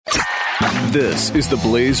This is the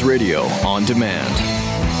Blaze Radio on demand.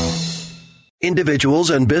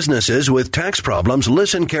 Individuals and businesses with tax problems,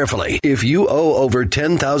 listen carefully. If you owe over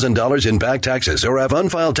 $10,000 in back taxes or have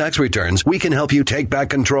unfiled tax returns, we can help you take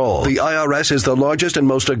back control. The IRS is the largest and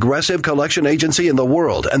most aggressive collection agency in the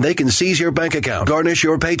world, and they can seize your bank account, garnish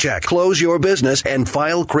your paycheck, close your business, and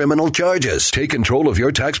file criminal charges. Take control of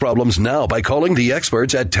your tax problems now by calling the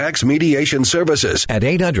experts at Tax Mediation Services at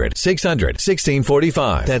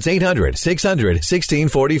 800-600-1645. That's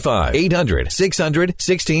 800-600-1645.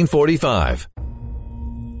 800-600-1645.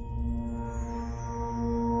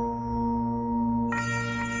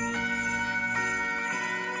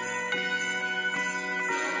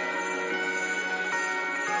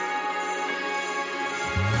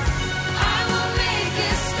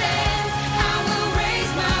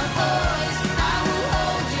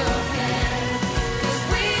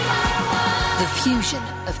 Fusion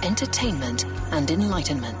of entertainment and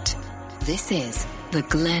enlightenment. This is the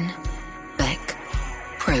Glenn Beck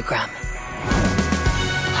Program.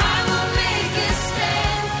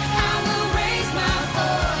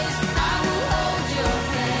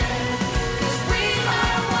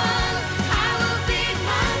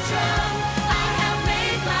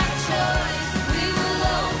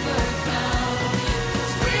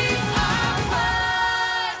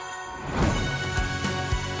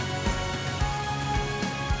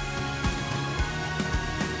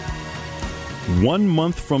 One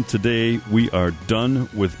month from today, we are done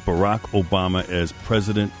with Barack Obama as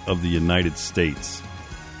President of the United States.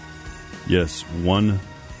 Yes, 1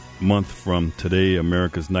 month from today,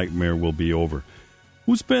 America's nightmare will be over.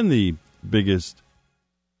 Who's been the biggest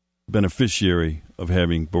beneficiary of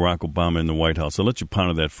having Barack Obama in the White House? I'll let you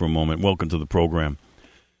ponder that for a moment. Welcome to the program.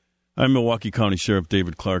 I'm Milwaukee County Sheriff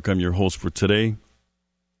David Clark. I'm your host for today.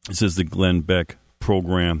 This is the Glenn Beck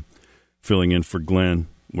Program, filling in for Glenn.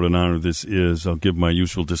 What an honor this is. I'll give my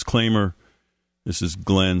usual disclaimer. This is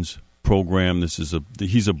Glenn's program.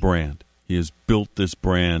 He's a brand. He has built this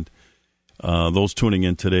brand. Those tuning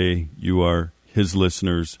in today, you are his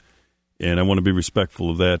listeners, and I want to be respectful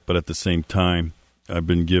of that, but at the same time, I've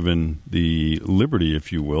been given the liberty,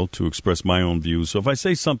 if you will, to express my own views. So if I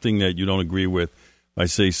say something that you don't agree with, if I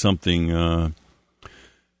say something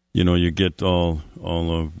you get all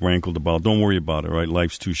rankled about, don't worry about it, right?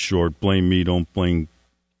 Life's too short. Blame me, don't blame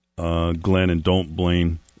Glenn, and don't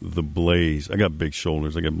blame the Blaze. I got big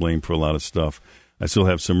shoulders. I get blamed for a lot of stuff. I still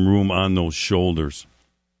have some room on those shoulders.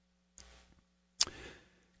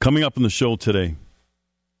 Coming up on the show today,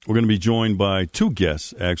 we're going to be joined by two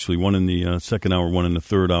guests, actually, one in the second hour, one in the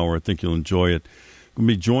third hour. I think you'll enjoy it. We're going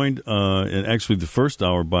to be joined in actually the first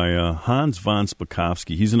hour by Hans von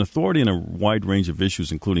Spakovsky. He's an authority on a wide range of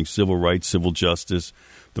issues, including civil rights, civil justice,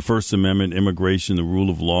 the First Amendment, immigration, the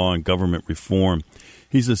rule of law, and government reform.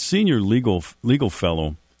 He's a senior legal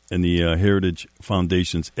fellow in the Heritage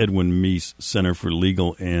Foundation's Edwin Meese Center for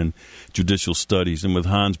Legal and Judicial Studies. And with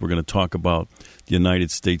Hans, we're going to talk about the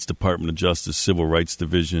United States Department of Justice Civil Rights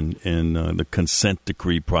Division and the consent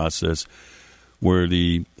decree process, where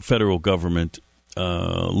the federal government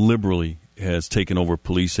liberally has taken over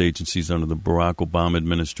police agencies under the Barack Obama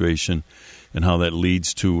administration, and how that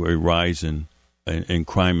leads to a rise in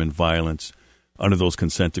crime and violence under those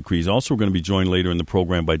consent decrees. Also, we're going to be joined later in the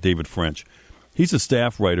program by David French. He's a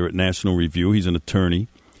staff writer at National Review. He's an attorney.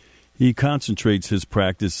 He concentrates his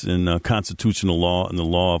practice in constitutional law and the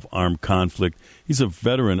law of armed conflict. He's a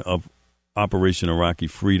veteran of Operation Iraqi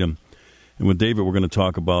Freedom. And with David, we're going to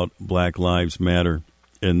talk about Black Lives Matter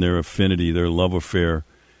and their affinity, their love affair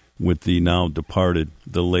with the now departed,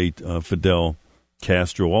 the late Fidel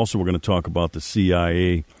Castro. Also, we're going to talk about the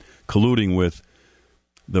CIA colluding with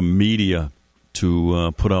the media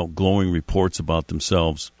to put out glowing reports about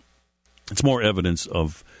themselves. It's more evidence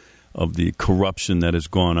of the corruption that has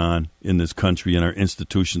gone on in this country and our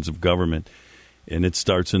institutions of government. And it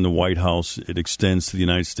starts in the White House. It extends to the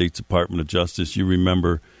United States Department of Justice. You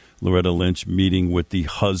remember Loretta Lynch meeting with the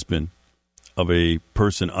husband of a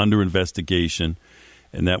person under investigation,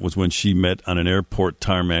 and that was when she met on an airport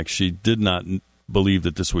tarmac. She did not believe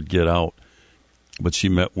that this would get out, but she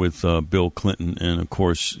met with Bill Clinton, and of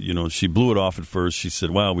course, she blew it off at first. She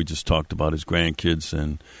said, well, we just talked about his grandkids,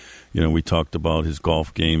 and, we talked about his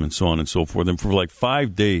golf game and so on and so forth. And for like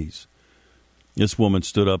 5 days, this woman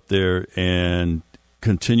stood up there and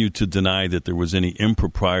continued to deny that there was any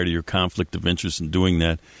impropriety or conflict of interest in doing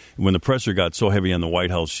that. And when the pressure got so heavy on the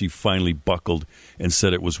White House, she finally buckled and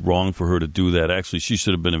said it was wrong for her to do that. Actually, she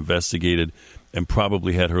should have been investigated and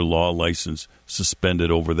probably had her law license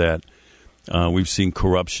suspended over that. We've seen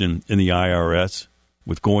corruption in the IRS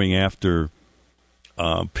with going after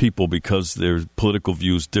people, because their political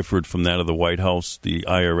views differed from that of the White House, the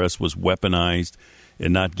IRS was weaponized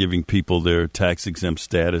in not giving people their tax-exempt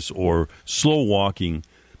status or slow-walking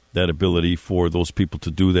that ability for those people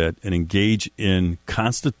to do that and engage in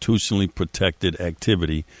constitutionally protected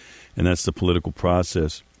activity, and that's the political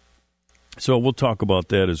process. So we'll talk about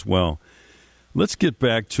that as well. Let's get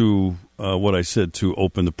back to what I said to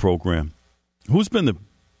open the program. Who's been the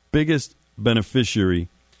biggest beneficiary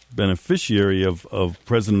of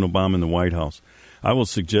President Obama in the White House? I will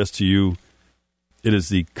suggest to you it is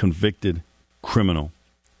the convicted criminal.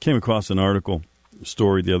 Came across an article,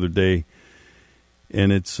 story the other day,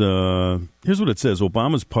 and it's here's what it says.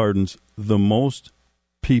 Obama's pardons the most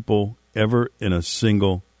people ever in a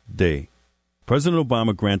single day. President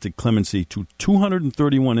Obama granted clemency to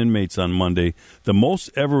 231 inmates on Monday, the most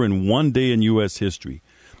ever in one day in U.S. history.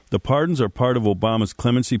 The pardons are part of Obama's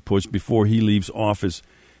clemency push before he leaves office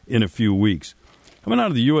in a few weeks. Coming out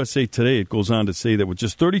of the USA Today, it goes on to say that with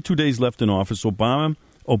just 32 days left in office,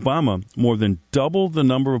 Obama more than doubled the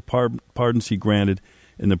number of pardons he granted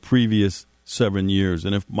in the previous 7 years.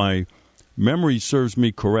 And if my memory serves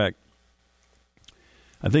me correct,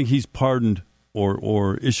 I think he's pardoned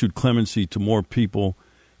or issued clemency to more people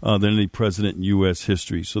than any president in U.S.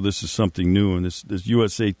 history. So this is something new. And this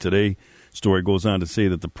USA Today story goes on to say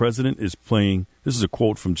that the president is playing, this is a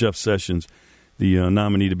quote from Jeff Sessions, the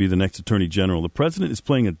nominee to be the next attorney general. The president is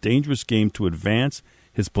playing a dangerous game to advance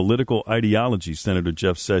his political ideology, Senator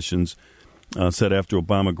Jeff Sessions said after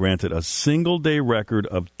Obama granted a single-day record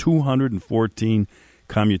of 214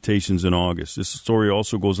 commutations in August. This story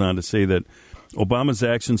also goes on to say that Obama's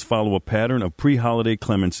actions follow a pattern of pre-holiday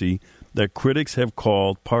clemency that critics have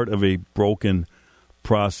called part of a broken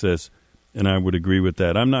process, and I would agree with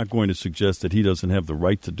that. I'm not going to suggest that he doesn't have the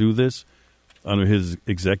right to do this under his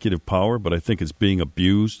executive power, but I think it's being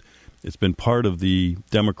abused. It's been part of the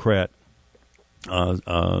Democrat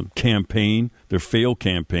campaign, their failed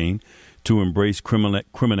campaign, to embrace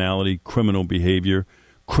criminality, criminal behavior,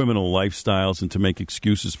 criminal lifestyles, and to make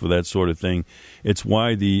excuses for that sort of thing. It's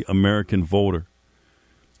why the American voter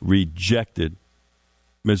rejected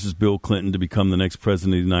Mrs. Bill Clinton to become the next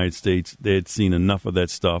president of the United States. They had seen enough of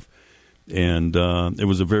that stuff, and it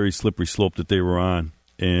was a very slippery slope that they were on,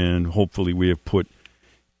 and hopefully we have put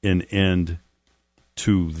an end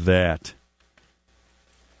to that.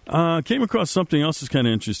 Came across something else that's kind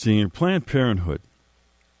of interesting here. Planned Parenthood.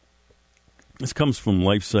 This comes from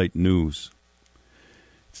LifeSite News.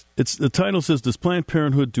 The title says, "Does Planned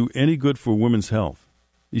Parenthood do any good for women's health?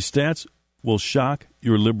 These stats will shock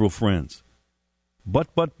your liberal friends.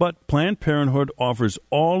 But Planned Parenthood offers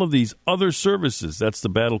all of these other services." That's the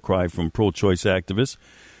battle cry from pro-choice activists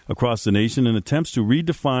across the nation in attempts to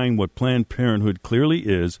redefine what Planned Parenthood clearly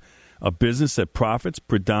is, a business that profits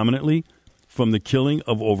predominantly from the killing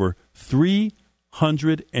of over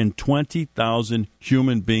 320,000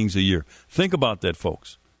 human beings a year. Think about that,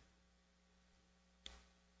 folks.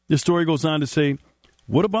 This story goes on to say,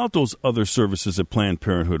 what about those other services at Planned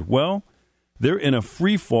Parenthood? Well, they're in a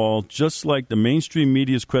free fall, just like the mainstream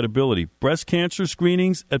media's credibility. Breast cancer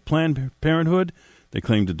screenings at Planned Parenthood, they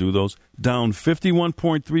claim to do those, down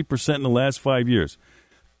 51.3% in the last 5 years.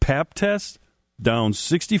 Pap tests, down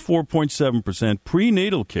 64.7%.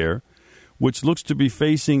 Prenatal care, which looks to be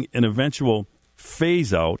facing an eventual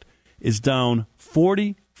phase-out, is down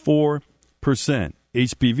 44%.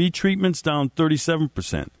 HPV treatments down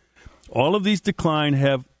 37%. All of these declines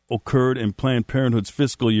have occurred in Planned Parenthood's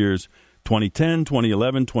fiscal years 2010,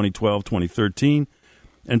 2011, 2012, 2013,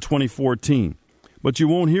 and 2014. But you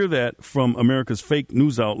won't hear that from America's fake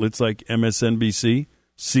news outlets like MSNBC,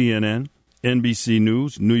 CNN, NBC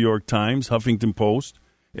News, New York Times, Huffington Post,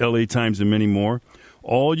 LA Times, and many more.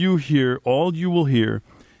 All you will hear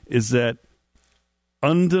is that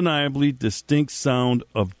undeniably distinct sound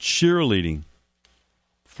of cheerleading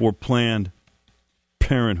for Planned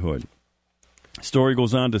Parenthood. Story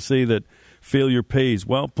goes on to say that failure pays.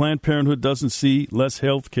 Well, Planned Parenthood doesn't see less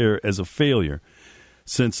health care as a failure.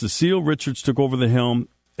 Since Cecile Richards took over the helm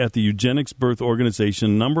at the Eugenics Birth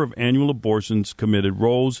Organization, the number of annual abortions committed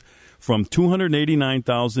rose from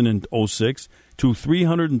 289,000 in 2006 to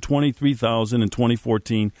 323,000 in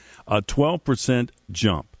 2014, a 12%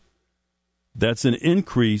 jump. That's an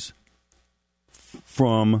increase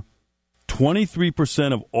from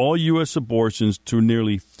 23% of all U.S. abortions to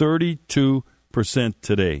nearly 32%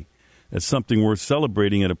 today. That's something worth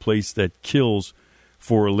celebrating at a place that kills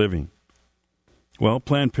for a living. Well,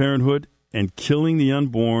 Planned Parenthood and killing the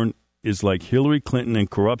unborn is like Hillary Clinton and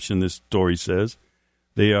corruption, this story says.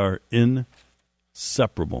 They are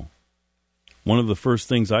inseparable. One of the first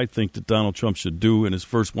things I think that Donald Trump should do in his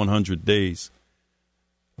first 100 days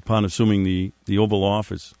upon assuming the Oval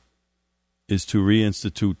Office, is to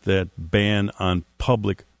reinstitute that ban on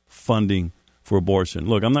public funding for abortion.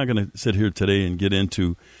 Look, I'm not going to sit here today and get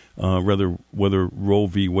into whether Roe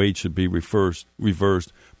v. Wade should be reversed,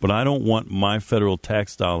 but I don't want my federal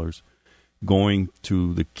tax dollars going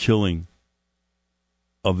to the killing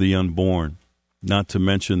of the unborn, not to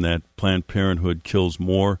mention that Planned Parenthood kills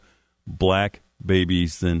more black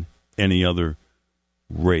babies than any other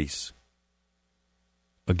race.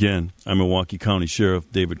 Again, I'm Milwaukee County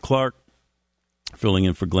Sheriff David Clark, filling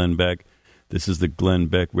in for Glenn Beck. This is the Glenn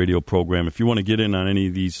Beck radio program. If you want to get in on any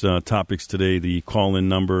of these topics today, the call-in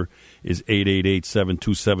number is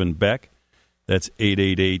 888-727-BECK. That's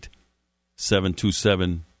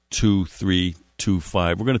 888-727-2325.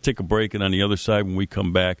 We're going to take a break, and on the other side, when we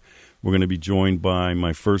come back, we're going to be joined by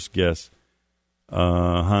my first guest,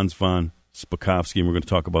 Hans von Spakovsky, and we're going to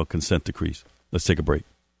talk about consent decrees. Let's take a break.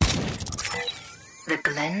 The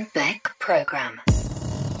Glenn Beck Program.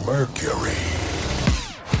 Mercury.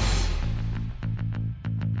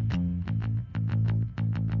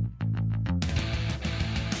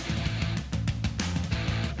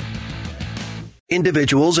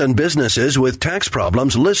 Individuals and businesses with tax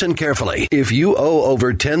problems, listen carefully. If you owe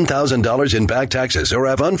over $10,000 in back taxes or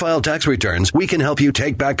have unfiled tax returns, we can help you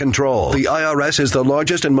take back control. The IRS is the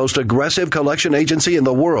largest and most aggressive collection agency in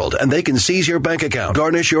the world, and they can seize your bank account,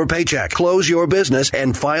 garnish your paycheck, close your business,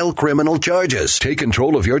 and file criminal charges. Take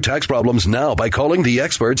control of your tax problems now by calling the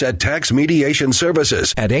experts at Tax Mediation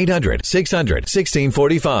Services at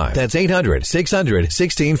 800-600-1645. That's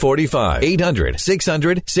 800-600-1645.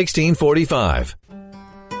 800-600-1645.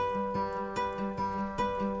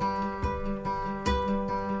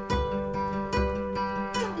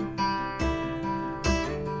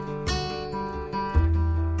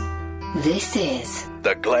 This is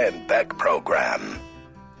The Glenn Beck Program.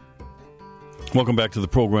 Welcome back to the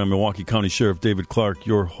program. Milwaukee County Sheriff David Clark,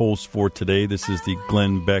 your host for today. This is the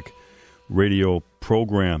Glenn Beck radio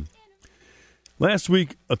program. Last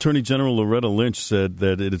week, Attorney General Loretta Lynch said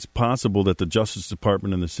that it is possible that the Justice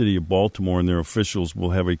Department and the city of Baltimore and their officials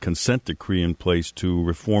will have a consent decree in place to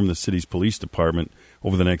reform the city's police department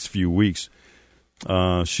over the next few weeks.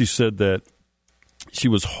 She said that she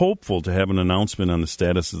was hopeful to have an announcement on the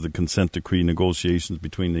status of the consent decree negotiations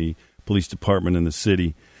between the police department and the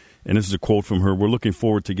city. And this is a quote from her: "We're looking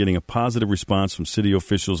forward to getting a positive response from city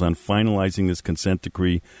officials on finalizing this consent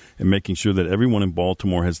decree and making sure that everyone in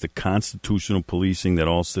Baltimore has the constitutional policing that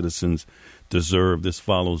all citizens deserve." This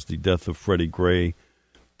follows the death of Freddie Gray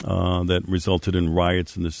that resulted in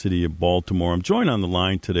riots in the city of Baltimore. I'm joined on the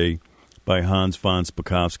line today by Hans von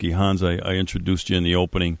Spakovsky. Hans, I introduced you in the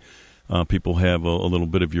opening. People have a little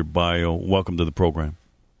bit of your bio. Welcome to the program.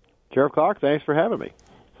 Sheriff Clark, thanks for having me.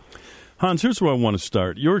 Hans, here's where I want to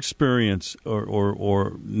start. Your experience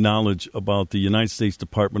or knowledge about the United States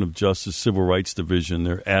Department of Justice Civil Rights Division,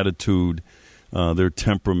 their attitude, their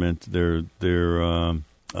temperament, their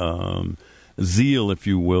zeal, if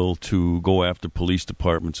you will, to go after police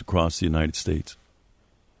departments across the United States.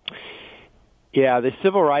 Yeah, the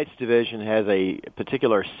Civil Rights Division has a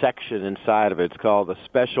particular section inside of it. It's called the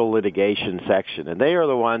Special Litigation Section, and they are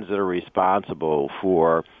the ones that are responsible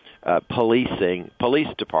for policing police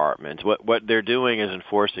departments. What they're doing is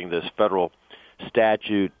enforcing this federal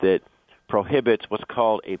statute that prohibits what's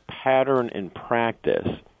called a pattern and practice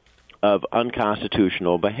of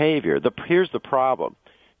unconstitutional behavior. Here's the problem.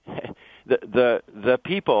 The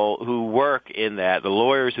people who work in that, the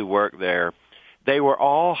lawyers who work there, they were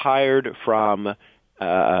all hired from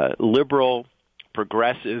liberal,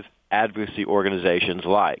 progressive advocacy organizations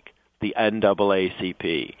like the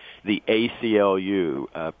NAACP, the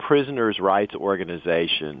ACLU, prisoners' rights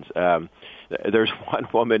organizations. There's one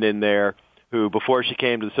woman in there who, before she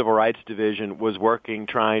came to the Civil Rights Division, was working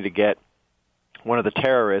trying to get one of the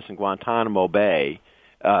terrorists in Guantanamo Bay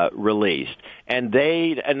released. And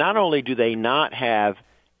not only do they not have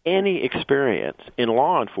any experience in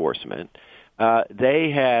law enforcement,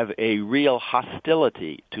 they have a real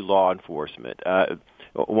hostility to law enforcement.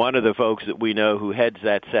 One of the folks that we know who heads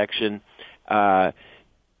that section has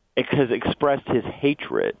expressed his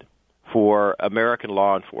hatred for American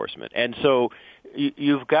law enforcement. And so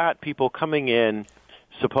you've got people coming in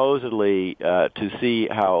supposedly to see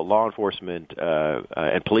how law enforcement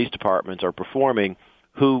and police departments are performing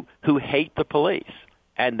who hate the police.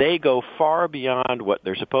 And they go far beyond what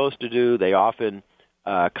they're supposed to do. They often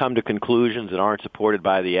come to conclusions that aren't supported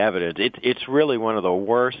by the evidence. It's really one of the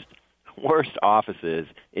worst offices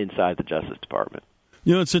inside the Justice Department.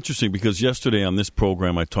 You know, it's interesting because yesterday on this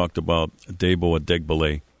program I talked about Debo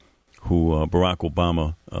Adegbile, who Barack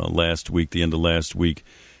Obama the end of last week,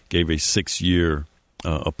 gave a 6-year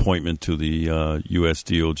appointment to the U.S.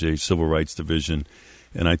 DOJ Civil Rights Division.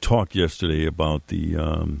 And I talked yesterday about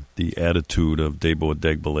the attitude of Debo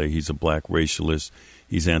Adegbile. He's a black racialist.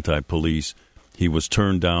 He's anti-police. He was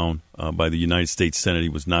turned down by the United States Senate. He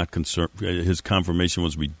was not concerned. His confirmation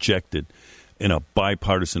was rejected in a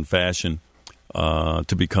bipartisan fashion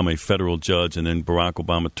to become a federal judge. And then Barack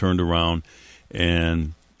Obama turned around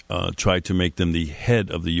and tried to make them the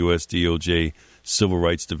head of the U.S. DOJ Civil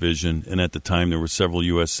Rights Division. And at the time, there were several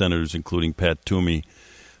U.S. senators, including Pat Toomey,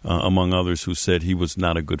 among others, who said he was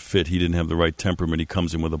not a good fit. He didn't have the right temperament. He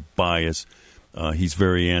comes in with a bias. He's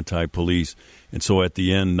very anti-police. And so at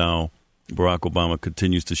the end now, Barack Obama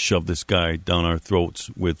continues to shove this guy down our throats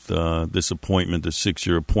with this appointment, this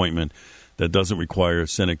 6-year appointment that doesn't require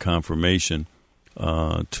Senate confirmation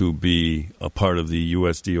to be a part of the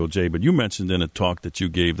U.S. DOJ. But you mentioned in a talk that you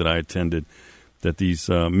gave that I attended that these,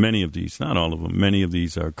 many of these, not all of them, many of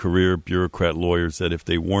these are career bureaucrat lawyers that if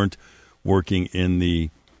they weren't working in the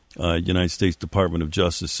United States Department of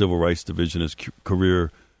Justice Civil Rights Division as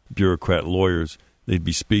career bureaucrat lawyers, they'd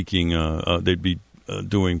be speaking, they'd be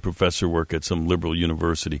doing professor work at some liberal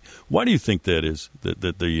university. Why do you think that is,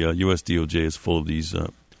 that the U.S. DOJ is full of these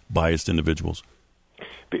biased individuals?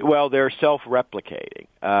 Well, they're self-replicating.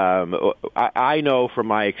 I know from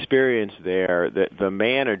my experience there that the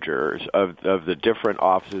managers of the different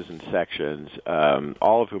offices and sections,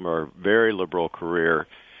 all of whom are very liberal career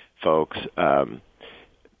folks,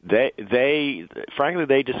 they frankly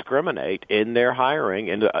they discriminate in their hiring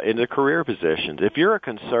into career positions. If you're a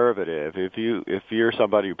conservative, if you're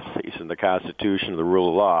somebody who believes in the Constitution, the rule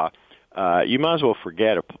of law, you might as well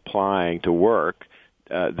forget applying to work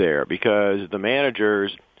there, because the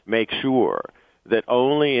managers make sure that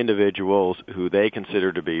only individuals who they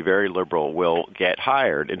consider to be very liberal will get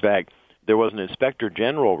hired. In fact, there was an Inspector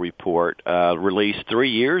General report released 3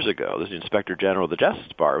 years ago. This is the Inspector General of the Justice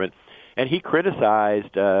Department, and he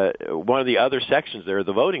criticized one of the other sections there,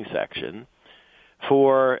 the voting section,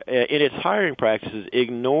 for, in its hiring practices,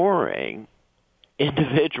 ignoring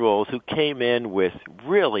individuals who came in with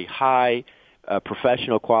really high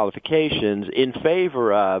professional qualifications in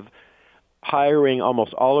favor of hiring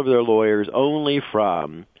almost all of their lawyers only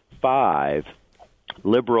from 5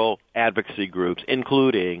 liberal advocacy groups,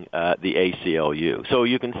 including the ACLU. So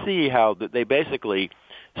you can see how they basically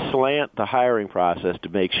slant the hiring process to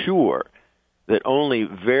make sure that only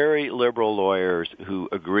very liberal lawyers who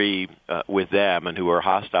agree with them and who are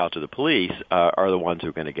hostile to the police are the ones who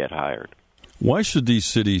are going to get hired. Why should these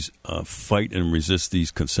cities fight and resist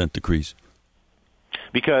these consent decrees?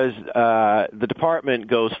 Because the department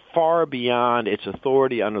goes far beyond its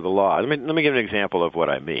authority under the law. Let me give an example of what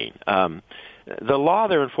I mean. The law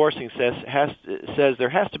they're enforcing says there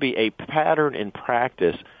has to be a pattern in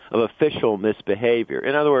practice of official misbehavior.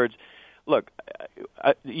 In other words, look,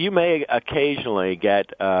 you may occasionally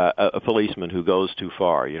get a policeman who goes too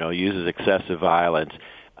far, uses excessive violence.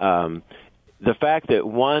 The fact that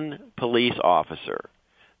one police officer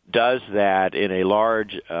does that in a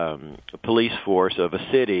large police force of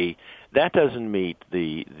a city, that doesn't meet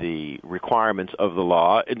the requirements of the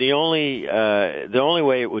law. And the only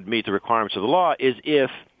way it would meet the requirements of the law is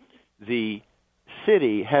if the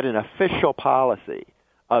city had an official policy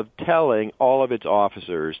of telling all of its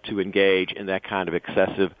officers to engage in that kind of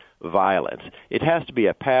excessive violence. It has to be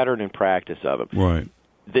a pattern and practice of it. Right.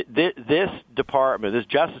 This department, this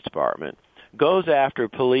Justice Department, goes after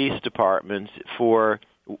police departments for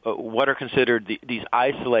what are considered these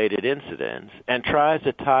isolated incidents and tries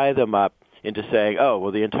to tie them up into saying, oh,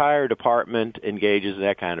 well, the entire department engages in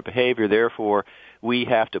that kind of behavior, therefore we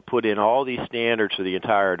have to put in all these standards for the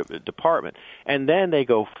entire department. And then they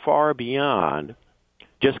go far beyond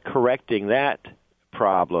just correcting that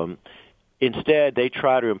problem. Instead, they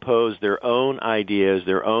try to impose their own ideas,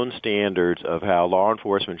 their own standards of how law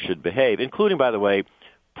enforcement should behave, including, by the way,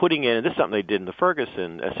 putting in, and this is something they did in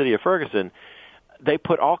the city of Ferguson, they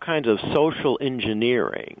put all kinds of social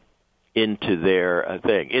engineering into their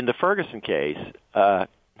thing. In the Ferguson case, the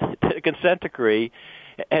consent decree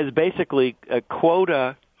has basically a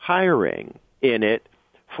quota hiring in it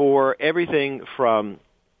for everything from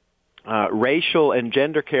racial and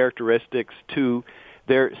gender characteristics to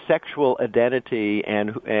their sexual identity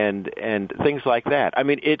and things like that. I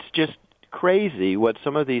mean, it's just crazy what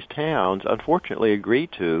some of these towns unfortunately agree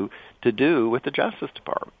to do with the Justice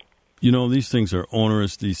Department. These things are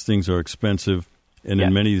onerous, these things are expensive, and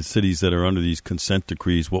in many of the cities that are under these consent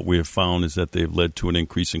decrees, what we have found is that they've led to an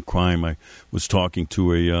increase in crime. I was talking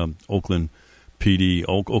to a Oakland PD,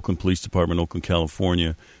 Oakland Police Department, Oakland,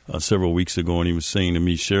 California, several weeks ago, and he was saying to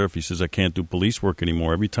me, Sheriff, he says, I can't do police work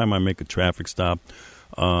anymore. Every time I make a traffic stop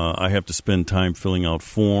I have to spend time filling out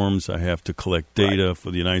forms. I have to collect data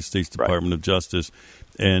for the United States Department of Justice.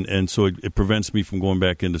 And so it prevents me from going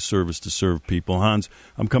back into service to serve people. Hans,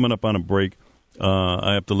 I'm coming up on a break.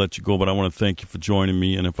 I have to let you go, but I want to thank you for joining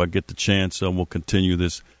me. And if I get the chance, we'll continue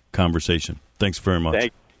this conversation. Thanks very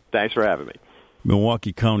much. Thanks for having me.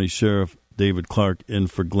 Milwaukee County Sheriff David Clark in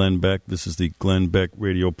for Glenn Beck. This is the Glenn Beck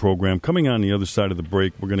radio program. Coming on the other side of the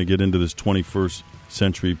break, we're going to get into this 21st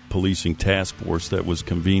Century Policing Task Force that was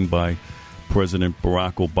convened by President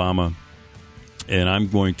Barack Obama. And I'm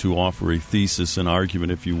going to offer a thesis, an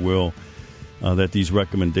argument, if you will, that these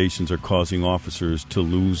recommendations are causing officers to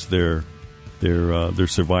lose their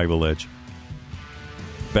survival edge.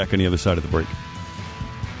 Back on the other side of the break.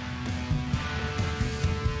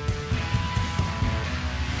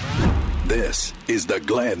 This is the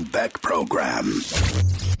Glenn Beck Program.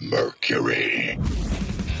 Mercury.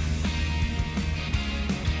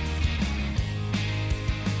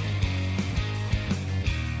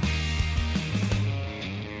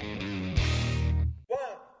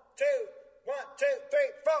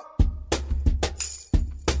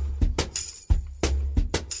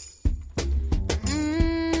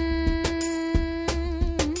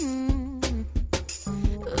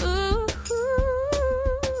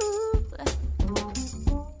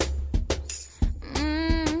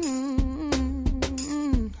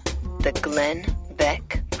 The Glenn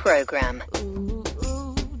Beck Program.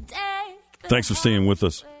 Thanks for staying with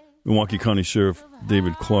us. Milwaukee County Sheriff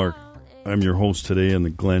David Clark. I'm your host today on the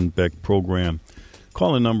Glenn Beck Program.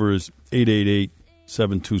 Calling number is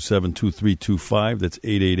 888-727-2325. That's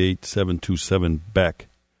 888-727-BECK.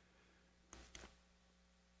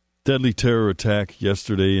 Deadly terror attack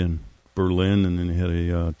yesterday in Berlin, and then they had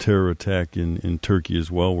a terror attack in Turkey as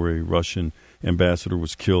well, where a Russian ambassador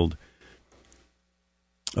was killed.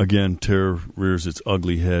 Again, terror rears its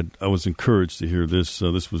ugly head. I was encouraged to hear this.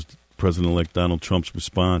 This was President-elect Donald Trump's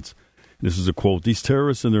response. This is a quote. These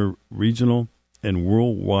terrorists and their regional and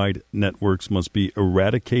worldwide networks must be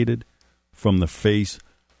eradicated from the face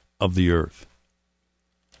of the earth.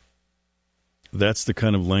 That's the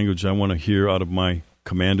kind of language I want to hear out of my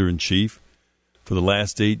commander-in-chief. For the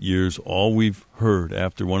last 8 years, all we've heard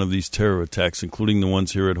after one of these terror attacks, including the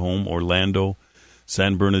ones here at home, Orlando,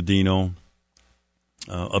 San Bernardino,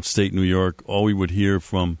 upstate New York, all we would hear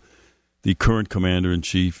from the current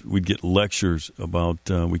commander-in-chief, we'd get lectures about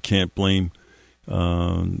we can't blame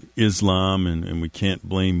Islam and we can't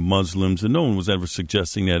blame Muslims. And no one was ever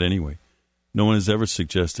suggesting that anyway. No one has ever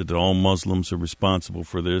suggested that all Muslims are responsible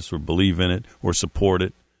for this or believe in it or support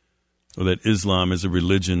it, or that Islam as a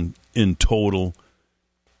religion in total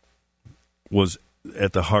was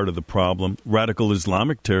at the heart of the problem. Radical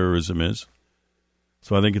Islamic terrorism is.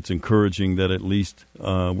 So I think it's encouraging that at least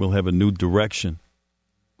we'll have a new direction.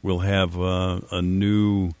 We'll have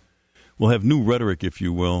new rhetoric, if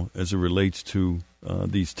you will, as it relates to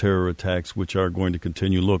these terror attacks, which are going to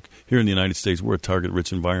continue. Look, here in the United States, we're a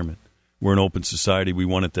target-rich environment. We're an open society. We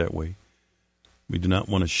want it that way. We do not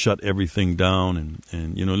want to shut everything down.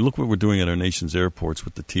 And look what we're doing at our nation's airports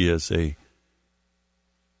with the TSA.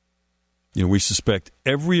 We suspect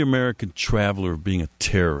every American traveler of being a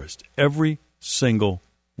terrorist. Every single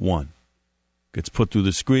one gets put through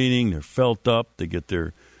the screening. They're felt up. They get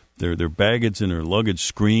their baggage and their luggage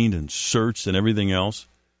screened and searched and everything else.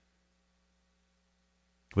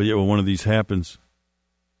 But yet, when one of these happens,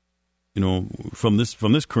 from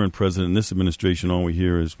this current president and this administration, all we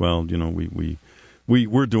hear is, well,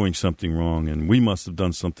 we're doing something wrong, and we must have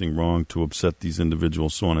done something wrong to upset these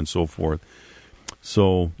individuals, so on and so forth.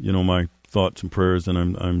 So, my thoughts and prayers, and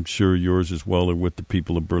I'm sure yours as well, are with the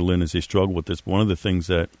people of Berlin as they struggle with this. One of the things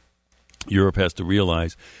that Europe has to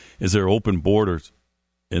realize is their open borders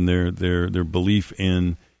and their belief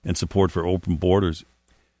in and support for open borders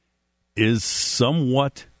is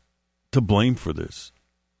somewhat to blame for this.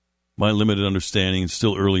 My limited understanding, it's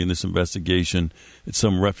still early in this investigation, it's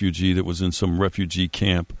some refugee that was in some refugee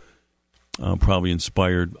camp, probably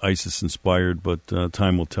ISIS-inspired, but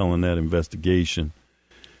time will tell in that investigation.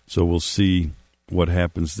 So we'll see what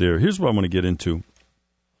happens there. Here's what I want to get into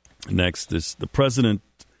next, the President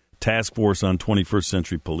Task Force on 21st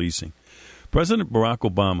Century Policing. President Barack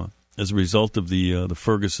Obama, as a result of the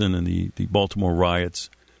Ferguson and the Baltimore riots,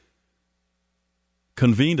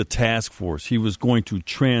 convened a task force. He was going to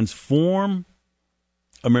transform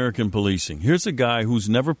American policing. Here's a guy who's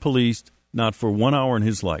never policed, not for 1 hour in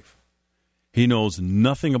his life. He knows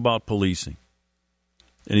nothing about policing.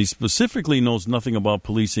 And he specifically knows nothing about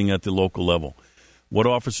policing at the local level. What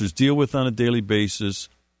officers deal with on a daily basis,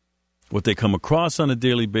 what they come across on a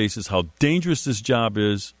daily basis, how dangerous this job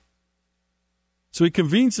is. So he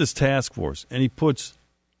convenes this task force, and he puts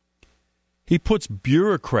He puts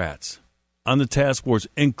bureaucrats on the task force,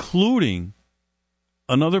 including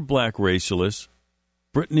another black racialist,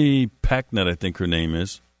 Brittany Packnett, I think her name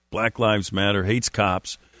is, Black Lives Matter, hates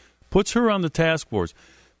cops, puts her on the task force.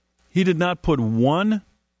 He did not put one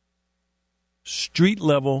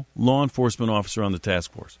street-level law enforcement officer on the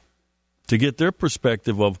task force to get their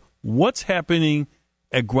perspective of what's happening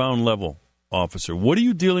at ground level, officer. What are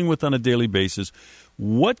you dealing with on a daily basis?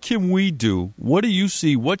 What can we do? What do you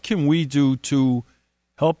see? What can we do to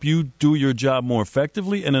help you do your job more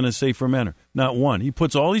effectively and in a safer manner? Not one. He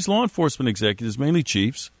puts all these law enforcement executives, mainly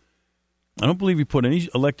chiefs. I don't believe he put any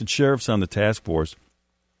elected sheriffs on the task force.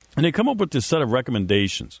 And they come up with this set of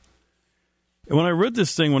recommendations. And when I read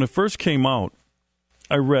this thing, when it first came out,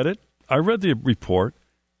 I read it. I read the report.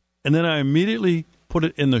 And then I immediately put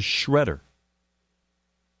it in the shredder.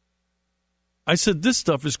 I said, this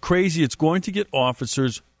stuff is crazy. It's going to get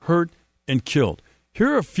officers hurt and killed.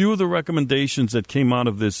 Here are a few of the recommendations that came out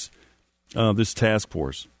of this task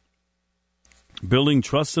force. Building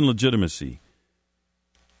trust and legitimacy.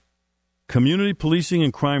 Community policing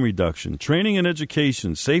and crime reduction. Training and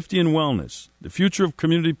education. Safety and wellness. The future of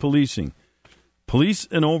community policing. Police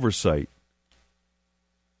and oversight.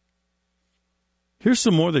 Here's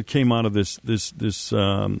some more that came out of this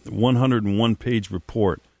 101-page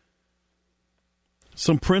report.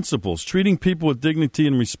 Some principles. Treating people with dignity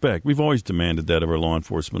and respect. We've always demanded that of our law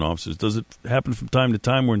enforcement officers. Does it happen from time to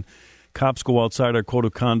time when cops go outside our code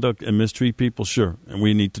of conduct and mistreat people? Sure, and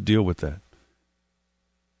we need to deal with that.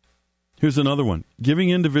 Here's another one.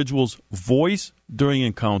 Giving individuals voice during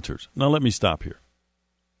encounters. Now let me stop here.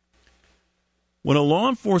 When a law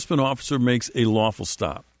enforcement officer makes a lawful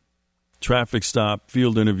stop, traffic stop,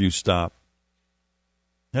 field interview stop,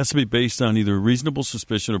 it has to be based on either reasonable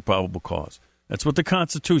suspicion or probable cause. That's what the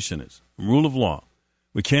Constitution is, rule of law.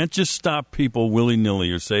 We can't just stop people willy-nilly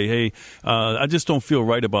or say, hey, I just don't feel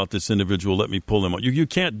right about this individual, let me pull him out. You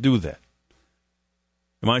can't do that.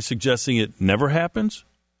 Am I suggesting it never happens?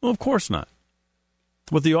 Well, of course not.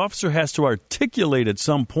 But the officer has to articulate at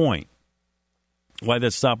some point why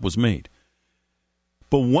that stop was made.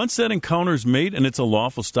 But once that encounter is made and it's a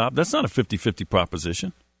lawful stop, that's not a 50-50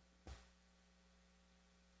 proposition.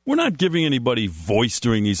 We're not giving anybody voice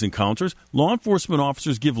during these encounters. Law enforcement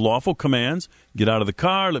officers give lawful commands. Get out of the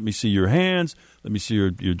car. Let me see your hands. Let me see your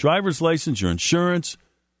driver's license, your insurance.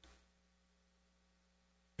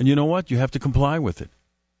 And you know what? You have to comply with it.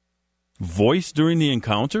 Voice during the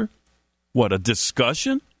encounter? What, a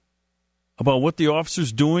discussion about what the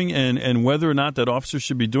officer's doing and whether or not that officer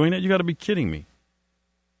should be doing it? You got to be kidding me.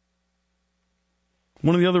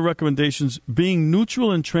 One of the other recommendations, being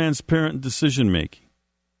neutral and transparent in decision-making.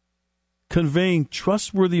 Conveying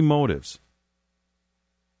trustworthy motives.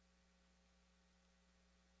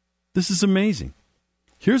 This is amazing.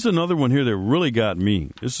 Here's another one here that really got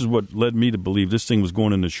me. This is what led me to believe this thing was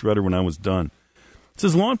going in the shredder when I was done. It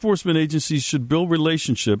says law enforcement agencies should build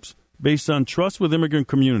relationships based on trust with immigrant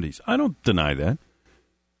communities. I don't deny that.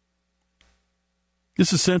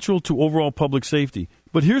 This is central to overall public safety.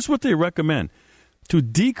 But here's what they recommend. To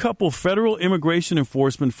decouple federal immigration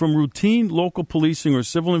enforcement from routine local policing or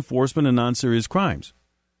civil enforcement in non-serious crimes.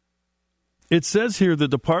 It says here the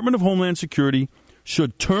Department of Homeland Security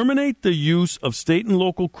should terminate the use of state and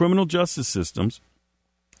local criminal justice systems,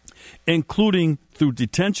 including through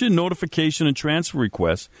detention, notification, and transfer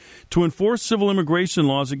requests, to enforce civil immigration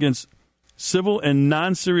laws against civil and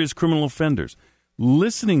non-serious criminal offenders.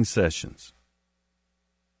 Listening sessions.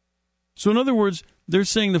 So in other words, they're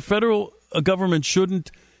saying the federal government shouldn't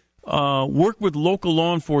work with local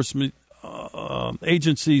law enforcement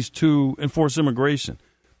agencies to enforce immigration.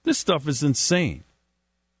 This stuff is insane.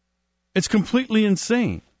 It's completely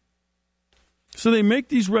insane. So they make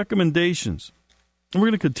these recommendations. And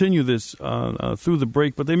we're going to continue this through the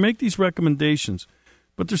break, but they make these recommendations.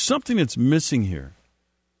 But there's something that's missing here.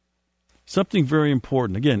 Something very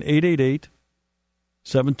important. Again,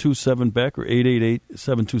 888-727-BECK or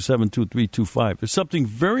 888-727-2325. There's something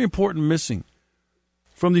very important missing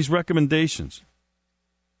from these recommendations.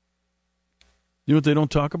 You know what they don't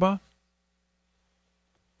talk about?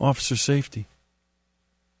 Officer safety.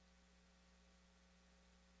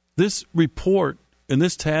 This report and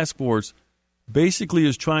this task force basically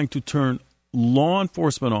is trying to turn law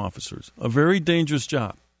enforcement officers, a very dangerous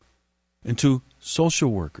job, into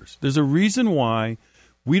social workers. There's a reason why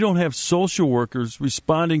we don't have social workers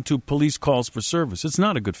responding to police calls for service. It's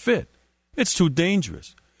not a good fit. It's too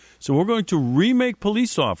dangerous. So we're going to remake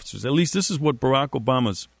police officers. At least this is what Barack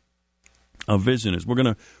Obama's vision is. We're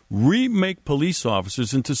going to remake police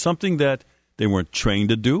officers into something that they weren't trained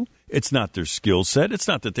to do. It's not their skill set. It's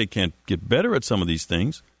not that they can't get better at some of these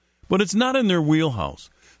things, But it's not in their wheelhouse.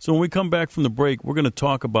 So when we come back from the break, we're going to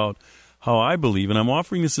talk about how I believe, and I'm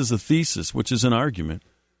offering this as a thesis, which is an argument,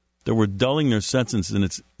 that we're dulling their senses and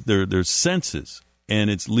their senses, and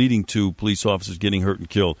it's leading to police officers getting hurt and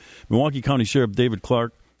killed. Milwaukee County Sheriff David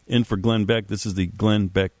Clark in for Glenn Beck. This is the Glenn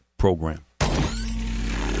Beck Program.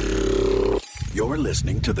 You're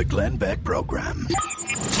listening to the Glenn Beck Program.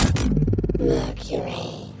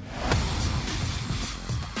 Mercury.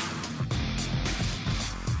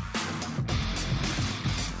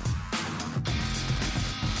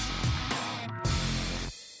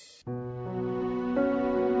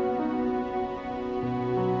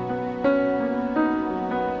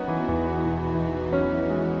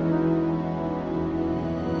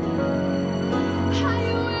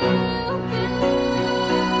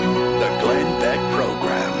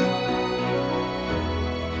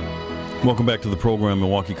 Welcome back to the program.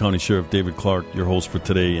 Milwaukee County Sheriff David Clark, your host for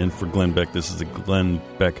today, and for Glenn Beck. This is the Glenn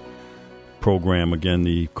Beck Program. Again,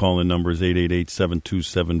 the call-in number is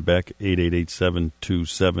 888-727-BECK,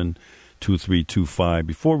 888-727-2325.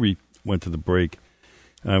 Before we went to the break,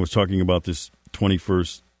 I was talking about this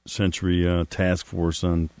 21st century task force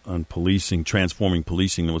on policing, transforming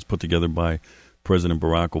policing, that was put together by President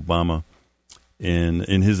Barack Obama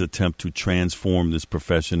in his attempt to transform this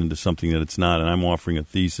profession into something that it's not. And I'm offering a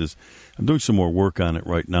thesis. I'm doing some more work on it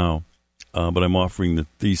right now, but I'm offering the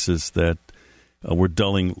thesis that we're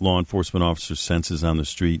dulling law enforcement officers' senses on the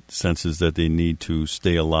street, senses that they need to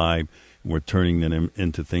stay alive. We're turning them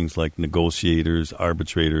into things like negotiators,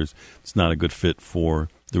 arbitrators. It's not a good fit for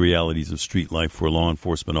the realities of street life for a law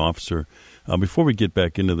enforcement officer. Before we get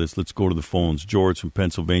back into this, let's go to the phones. George from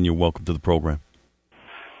Pennsylvania, welcome to the program.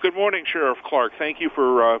 Good morning, Sheriff Clark. Thank you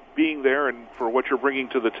for being there and for what you're bringing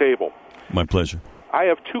to the table. My pleasure. I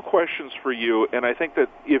have two questions for you, and I think that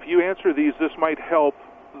if you answer these, this might help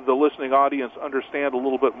the listening audience understand a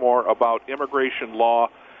little bit more about immigration law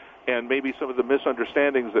and maybe some of the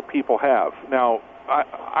misunderstandings that people have. Now,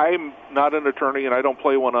 I'm not an attorney, and I don't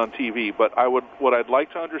play one on TV, but what I'd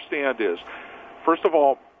like to understand is, first of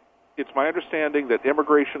all, it's my understanding that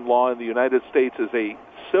immigration law in the United States is a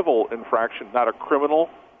civil infraction, not a criminal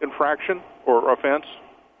infraction or offense?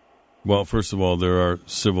 Well, first of all, there are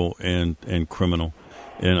civil and criminal.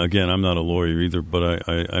 And again, I'm not a lawyer either, but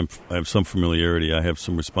I have some familiarity. I have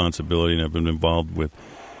some responsibility, and I've been involved with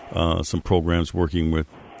some programs working with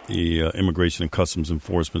the Immigration and Customs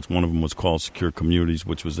Enforcement. One of them was called Secure Communities,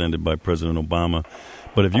 which was ended by President Obama.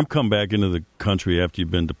 But if you come back into the country after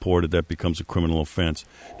you've been deported, that becomes a criminal offense.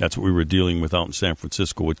 That's what we were dealing with out in San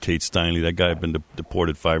Francisco with Kate Steinle. That guy had been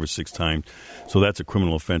deported 5 or 6 times. So that's a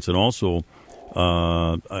criminal offense. And also,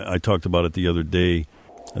 I talked about it the other day.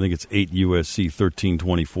 I think it's 8 U.S.C.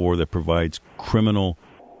 1324 that provides criminal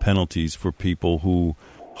penalties for people who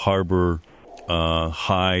harbor,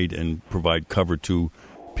 hide, and provide cover to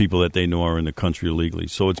people that they know are in the country illegally.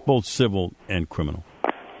 So it's both civil and criminal.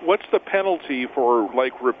 What's the penalty for,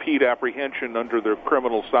 like, repeat apprehension under the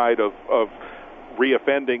criminal side of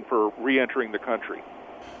reoffending for reentering the country?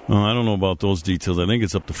 Well, I don't know about those details. I think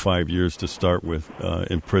it's up to 5 years to start with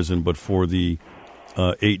in prison. But for the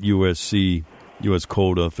 8 U.S.C., U.S.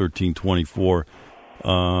 Code 1324,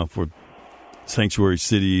 for sanctuary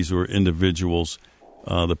cities or individuals,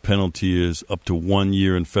 the penalty is up to 1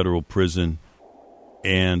 year in federal prison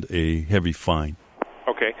and a heavy fine.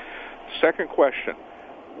 Okay. Second question.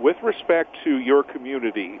 With respect to your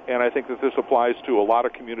community, and I think that this applies to a lot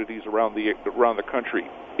of communities around the country,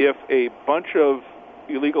 if a bunch of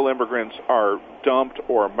illegal immigrants are dumped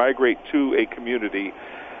or migrate to a community,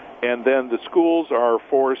 and then the schools are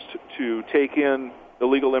forced to take in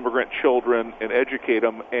illegal immigrant children and educate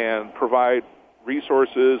them and provide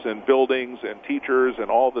resources and buildings and teachers and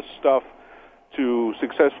all this stuff to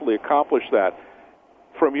successfully accomplish that,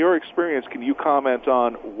 from your experience, can you comment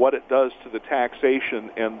on what it does to the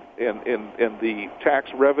taxation and the tax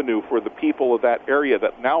revenue for the people of that area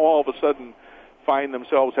that now all of a sudden find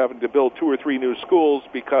themselves having to build 2 or 3 new schools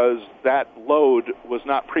because that load was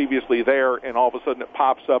not previously there, and all of a sudden it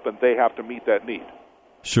pops up and they have to meet that need?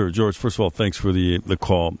 Sure, George. First of all, thanks for the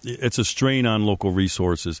call. It's a strain on local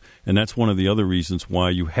resources, and that's one of the other reasons why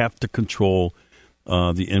you have to control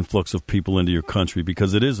the influx of people into your country,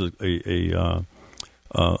 because it is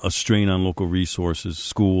a strain on local resources,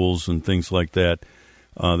 schools and things like that,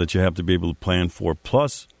 that you have to be able to plan for.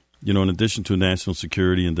 Plus, in addition to national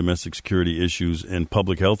security and domestic security issues and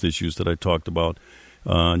public health issues that I talked about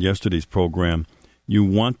on yesterday's program, you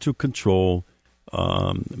want to control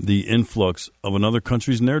the influx of another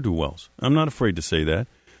country's ne'er-do-wells. I'm not afraid to say that.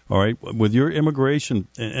 All right, with your immigration,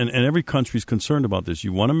 and every country is concerned about this,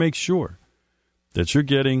 you want to make sure that you're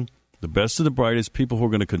getting The best of the brightest, people who are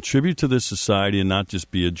going to contribute to this society and not just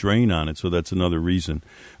be a drain on it. So that's another reason.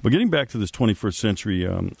 But getting back to this 21st century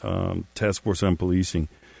task force on policing,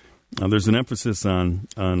 there's an emphasis on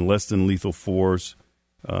less than lethal force,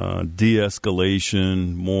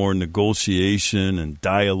 de-escalation, more negotiation and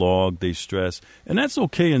dialogue, they stress. And that's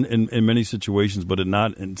okay in many situations, but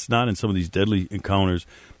it's not in some of these deadly encounters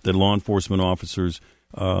that law enforcement officers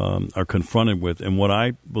are confronted with. And what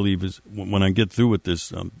I believe is, when I get through with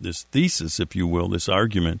this thesis, if you will, this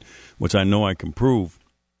argument, which I know I can prove,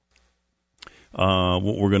 what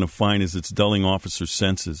we're going to find is it's dulling officers'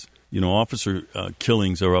 senses. Officer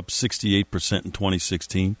killings are up 68% in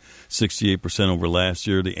 2016, 68% over last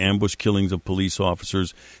year. The ambush killings of police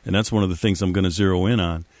officers, and that's one of the things I'm going to zero in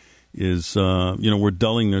on, is, we're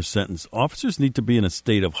dulling their sentence. Officers need to be in a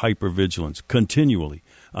state of hypervigilance continually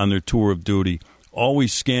on their tour of duty,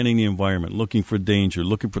 always scanning the environment, looking for danger,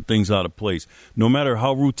 looking for things out of place. No matter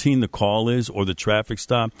how routine the call is or the traffic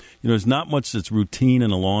stop, there's not much that's routine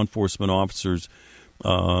in a law enforcement officer's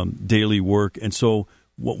daily work. And so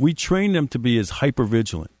what we train them to be is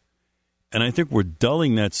hypervigilant. And I think we're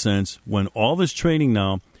dulling that sense when all this training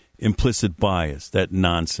now, implicit bias, that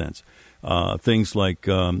nonsense. Things like,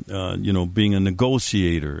 being a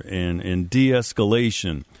negotiator and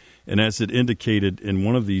de-escalation. And as it indicated in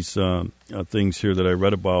one of these things here that I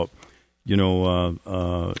read about,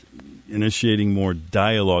 initiating more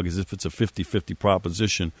dialogue as if it's a 50-50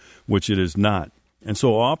 proposition, which it is not. And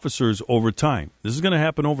so officers over time, this is going to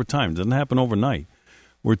happen over time. It doesn't happen overnight.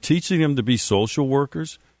 We're teaching them to be social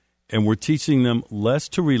workers, and we're teaching them less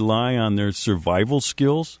to rely on their survival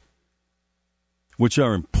skills, which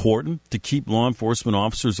are important to keep law enforcement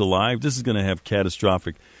officers alive. This is going to have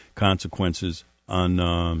catastrophic consequences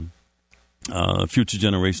on future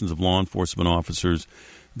generations of law enforcement officers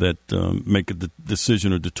that make a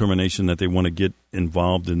decision or determination that they want to get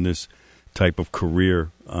involved in this type of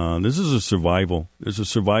career. This is a survival. There's a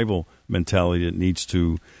survival mentality that needs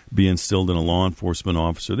to be instilled in a law enforcement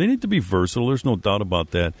officer. They need to be versatile. There's no doubt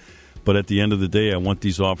about that. But at the end of the day, I want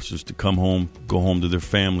these officers to come home, go home to their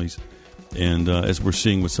families. And as we're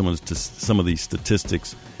seeing with some of these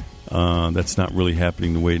statistics, that's not really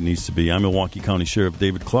happening the way it needs to be. I'm Milwaukee County Sheriff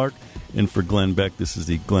David Clark, in for Glenn Beck. This is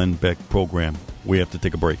the Glenn Beck program. We have to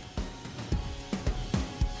take a break.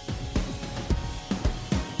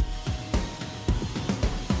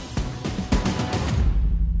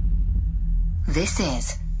 This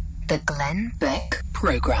is the Glenn Beck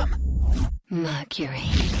program. Mercury.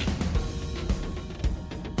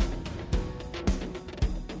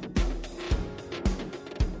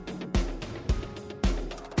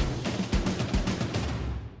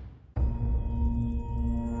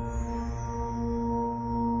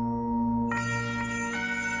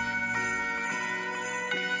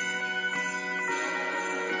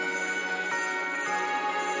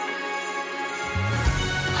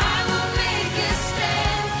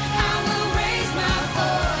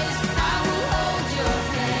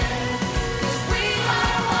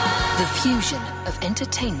 Fusion of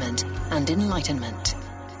entertainment and enlightenment.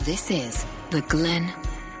 This is the Glenn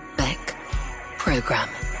Beck program.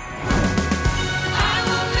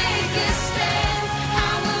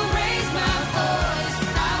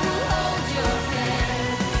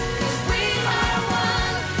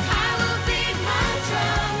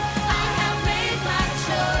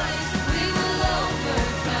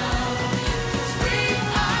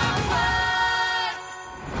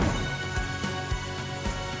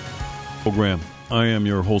 Program. I am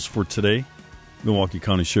your host for today, Milwaukee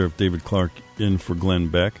County Sheriff David Clark, in for Glenn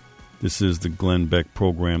Beck. This is the Glenn Beck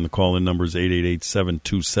program. The call-in number is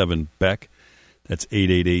 888-727-BECK. That's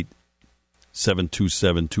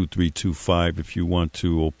 888-727-2325 if you want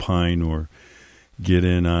to opine or get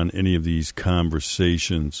in on any of these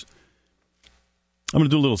conversations. I'm going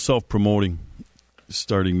to do a little self-promoting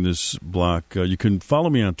starting this block. You can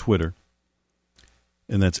follow me on Twitter.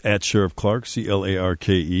 And that's at Sheriff Clark, Clarke.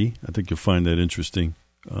 I think you'll find that interesting,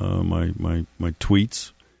 my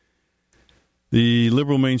tweets. The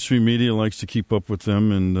liberal mainstream media likes to keep up with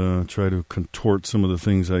them and try to contort some of the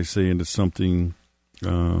things I say into something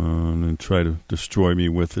and try to destroy me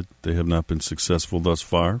with it. They have not been successful thus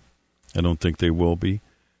far. I don't think they will be.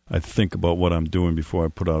 I think about what I'm doing before I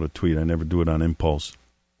put out a tweet. I never do it on impulse.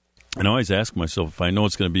 And I always ask myself, if I know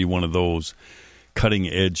it's going to be one of those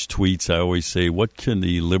cutting-edge tweets, I always say, what can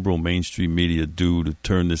the liberal mainstream media do to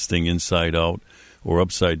turn this thing inside out or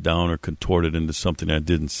upside down or contort it into something I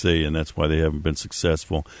didn't say, and that's why they haven't been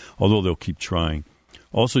successful, although they'll keep trying.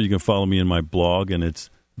 Also, you can follow me in my blog, and it's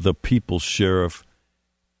The People's Sheriff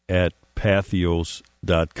at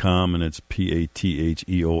Patheos.com, and it's Patheos.com.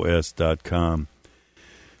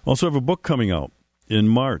 Also have a book coming out in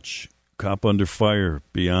March, Cop Under Fire,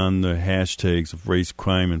 Beyond the Hashtags of Race,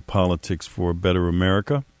 Crime, and Politics for a Better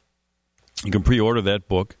America. You can pre-order that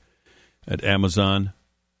book at Amazon.com,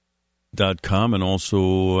 and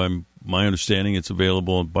also, my understanding, it's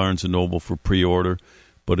available at Barnes & Noble for pre-order,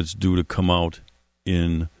 but it's due to come out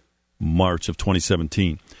in March of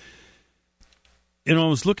 2017. I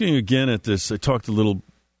was looking again at this. I talked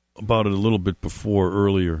about it a little bit before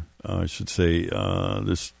earlier, I should say,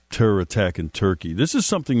 this terror attack in Turkey. This is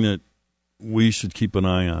something that we should keep an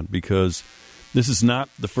eye on, because this is not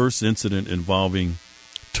the first incident involving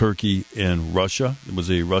Turkey and Russia. It was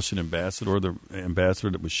a Russian ambassador, the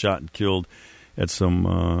ambassador that was shot and killed at some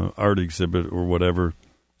art exhibit or whatever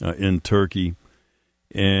in Turkey.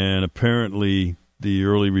 And apparently, the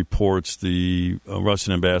early reports, the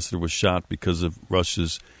Russian ambassador was shot because of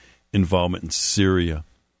Russia's involvement in Syria.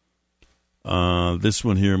 This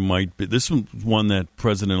one here might be, this one that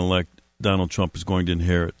President-elect Donald Trump is going to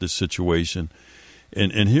inherit this situation.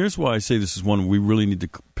 And here's why I say this is one we really need to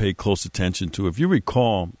pay close attention to. If you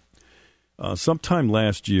recall, sometime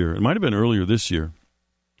last year, it might have been earlier this year,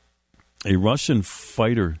 a Russian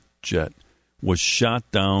fighter jet was shot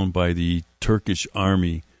down by the Turkish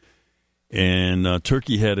army, and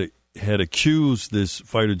Turkey had accused this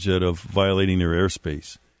fighter jet of violating their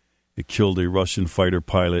airspace. It killed a Russian fighter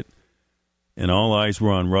pilot, and all eyes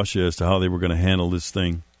were on Russia as to how they were going to handle this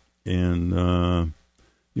thing. And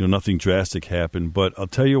nothing drastic happened. But I'll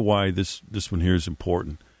tell you why this one here is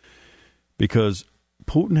important. Because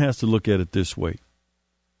Putin has to look at it this way.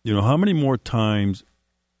 How many more times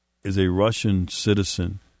is a Russian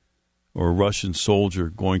citizen or a Russian soldier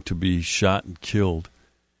going to be shot and killed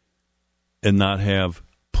and not have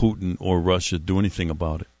Putin or Russia do anything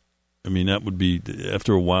about it? I mean, that would be,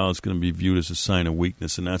 after a while, it's going to be viewed as a sign of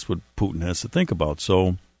weakness, and that's what Putin has to think about.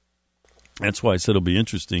 So that's why I said it'll be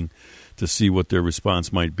interesting to see what their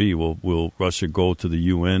response might be. Will Russia go to the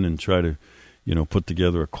UN and try to, put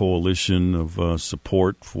together a coalition of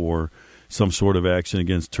support for some sort of action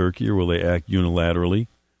against Turkey, or will they act unilaterally?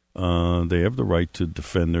 They have the right to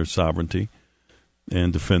defend their sovereignty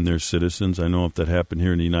and defend their citizens. I know if that happened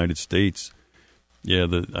here in the United States,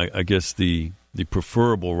 I guess the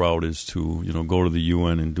preferable route is to, go to the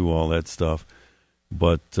UN and do all that stuff.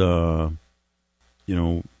 But,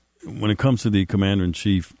 when it comes to the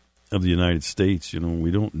Commander-in-Chief of the United States,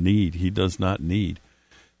 he does not need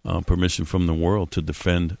permission from the world to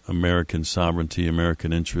defend American sovereignty,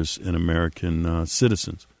 American interests, and American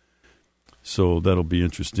citizens. So that'll be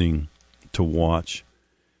interesting to watch.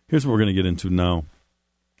 Here's what we're going to get into now.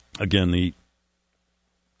 Again, the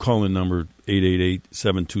call-in number,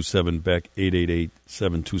 888-727-BECK,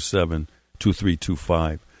 888-727-2325.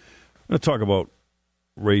 I'm going to talk about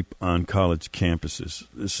rape on college campuses.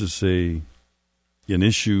 This is an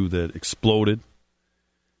issue that exploded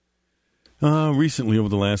recently over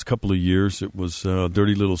the last couple of years. It was a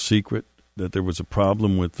dirty little secret that there was a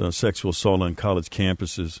problem with sexual assault on college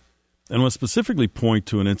campuses. And I want to specifically point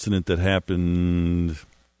to an incident that happened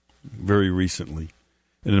very recently.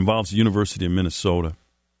 It involves the University of Minnesota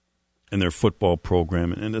and their football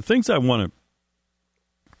program. And the things I want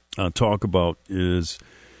to talk about is,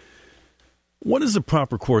 what is the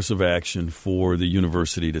proper course of action for the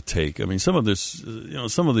university to take? I mean, some of this,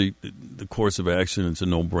 some of the course of action is a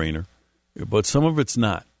no-brainer, but some of it's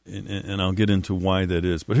not. And I'll get into why that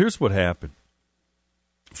is. But here's what happened.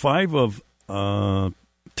 5 of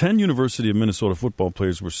 10 University of Minnesota football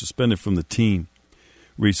players were suspended from the team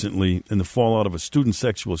recently in the fallout of a student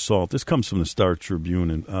sexual assault. This comes from the Star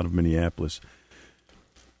Tribune out of Minneapolis.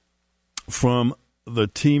 From the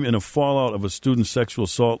team in a fallout of a student sexual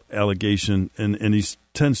assault allegation, and these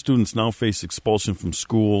 10 students now face expulsion from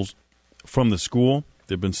the school.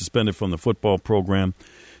 They've been suspended from the football program.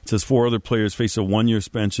 It says 4 other players face a 1-year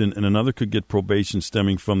suspension, and another could get probation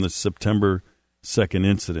stemming from the September 2nd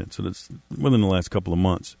incident. So that's within the last couple of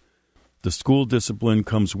months. The school discipline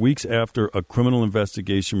comes weeks after a criminal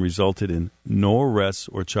investigation resulted in no arrests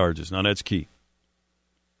or charges. Now, that's key.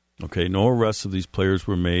 Okay, no arrests of these players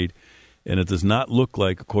were made, and it does not look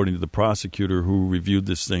like, according to the prosecutor who reviewed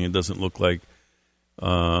this thing, it doesn't look like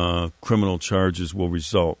criminal charges will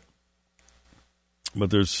result.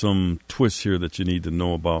 But there's some twists here that you need to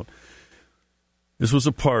know about. This was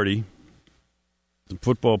a party. The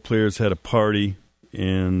football players had a party,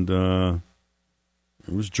 and there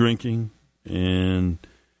was drinking, and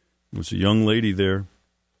there was a young lady there,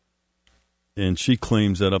 and she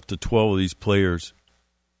claims that up to 12 of these players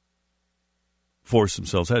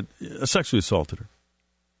had sexually assaulted her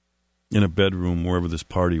in a bedroom wherever this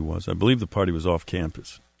party was. I believe the party was off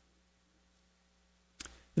campus.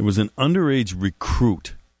 There was an underage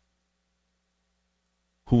recruit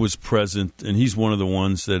who was present, and he's one of the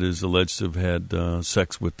ones that is alleged to have had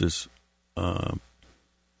sex with this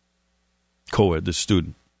co-ed, this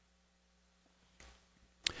student.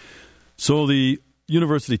 So the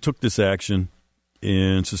university took this action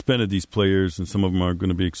and suspended these players, and some of them are going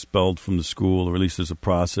to be expelled from the school, or at least there's a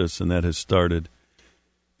process, and that has started,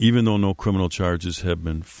 even though no criminal charges have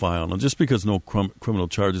been filed. Now, just because no criminal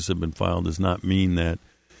charges have been filed does not mean that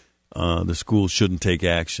the school shouldn't take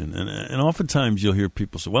action. And oftentimes you'll hear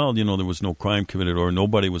people say, well, there was no crime committed or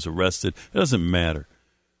nobody was arrested. It doesn't matter.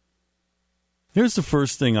 Here's the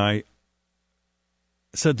first thing I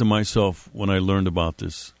said to myself when I learned about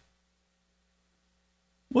this.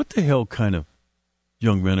 What the hell kind of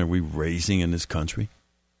young men are we raising in this country?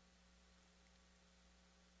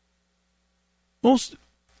 Most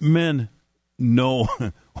men know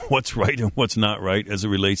what's right and what's not right as it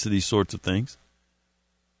relates to these sorts of things.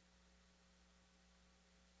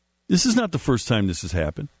 This is not the first time this has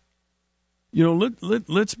happened.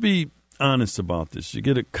 Let's be honest about this. You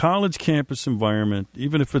get a college campus environment,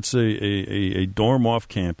 even if it's a dorm off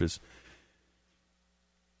campus.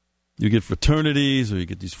 You get fraternities, or you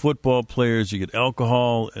get these football players, you get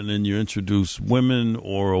alcohol, and then you introduce women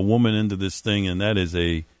or a woman into this thing, and that is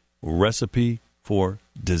a recipe for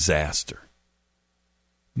disaster.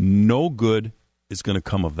 No good is going to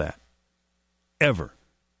come of that. Ever.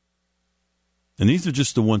 And these are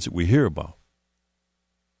just the ones that we hear about.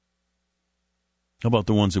 How about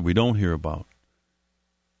the ones that we don't hear about?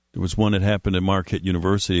 There was one that happened at Marquette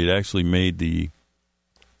University. It actually made the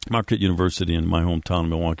Marquette University in my hometown,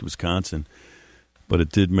 Milwaukee, Wisconsin. But it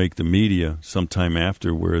did make the media sometime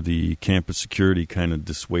after, where the campus security kind of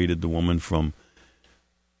dissuaded the woman from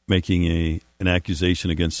making an accusation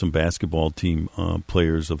against some basketball team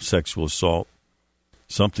players of sexual assault.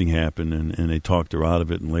 Something happened, and they talked her out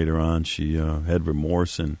of it, and later on she had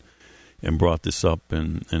remorse and brought this up,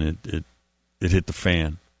 and it hit the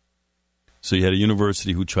fan. So you had a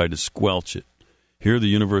university who tried to squelch it. Here the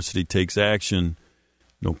university takes action.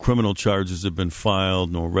 No criminal charges have been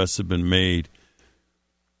filed. No arrests have been made.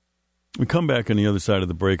 We come back on the other side of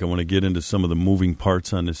the break. I want to get into some of the moving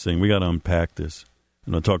parts on this thing. We got to unpack this.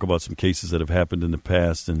 And I'll talk about some cases that have happened in the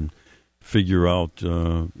past and figure out,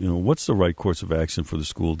 what's the right course of action for the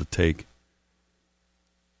school to take.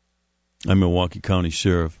 I'm Milwaukee County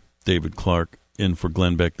Sheriff David Clark, in for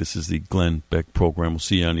Glenn Beck. This is the Glenn Beck program. We'll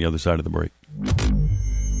see you on the other side of the break.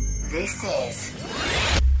 This is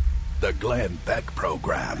The Glenn Beck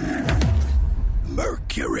program.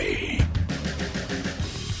 Mercury.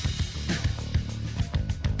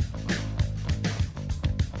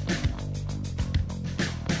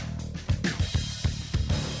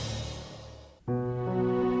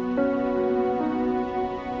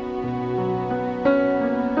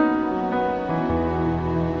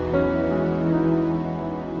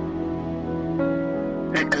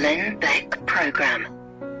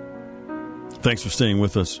 Thanks for staying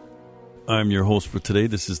with us. I'm your host for today.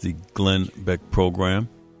 This is the Glenn Beck program.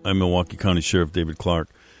 I'm Milwaukee County Sheriff David Clark.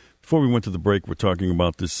 Before we went to the break, we're talking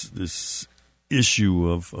about this issue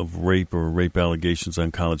of rape or rape allegations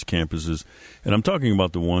on college campuses. And I'm talking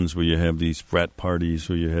about the ones where you have these frat parties,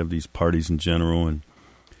 or you have these parties in general, and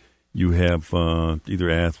you have either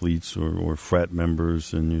athletes or frat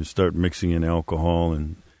members, and you start mixing in alcohol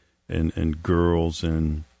and girls,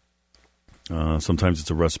 and sometimes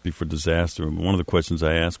it's a recipe for disaster. And one of the questions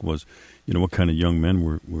I asked was, what kind of young men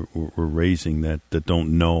we're raising that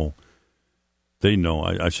don't know. They know.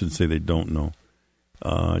 I shouldn't say they don't know.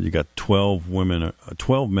 You got 12 men,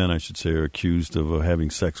 I should say, are accused of having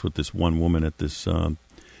sex with this one woman at this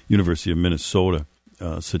University of Minnesota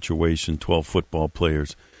situation, 12 football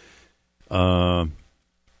players. We're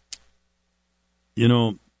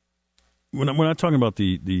not talking about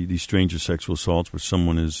the stranger sexual assaults where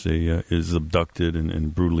someone is abducted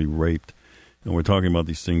and brutally raped. And we're talking about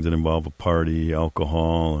these things that involve a party,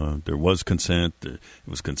 alcohol. There was consent. It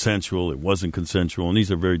was consensual. It wasn't consensual. And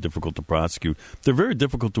these are very difficult to prosecute. They're very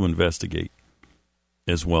difficult to investigate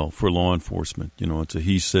as well for law enforcement. It's a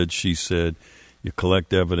he said, she said. You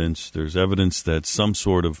collect evidence. There's evidence that some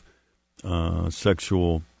sort of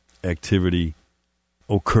sexual activity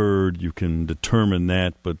occurred. You can determine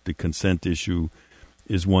that, but the consent issue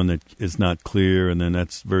is one that is not clear, and then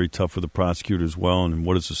that's very tough for the prosecutor as well. And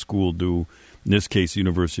what does the school do? In this case, the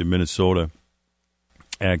University of Minnesota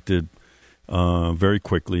acted very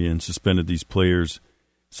quickly and suspended these players.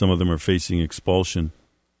 Some of them are facing expulsion.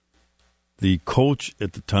 The coach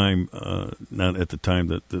at the time,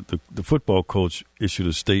 the football coach issued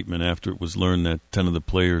a statement after it was learned that 10 of the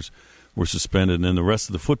players were suspended. And then the rest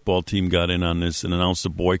of the football team got in on this and announced a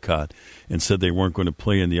boycott and said they weren't going to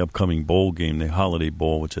play in the upcoming bowl game, the Holiday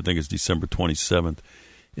Bowl, which I think is December 27th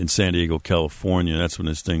in San Diego, California. That's when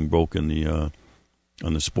this thing broke in the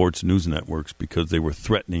on the sports news networks, because they were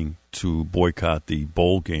threatening to boycott the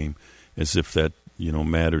bowl game as if that,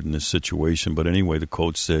 mattered in this situation. But anyway, the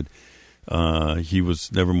coach said he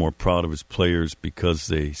was never more proud of his players because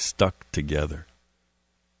they stuck together.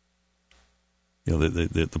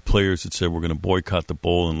 The players had said, we're going to boycott the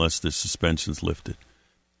bowl unless the suspension's lifted.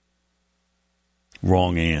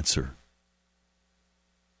 Wrong answer.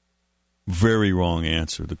 Very wrong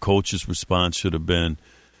answer. The coach's response should have been,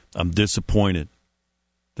 I'm disappointed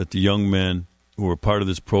that the young men who are part of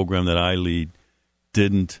this program that I lead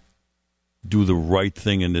didn't do the right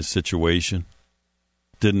thing in this situation,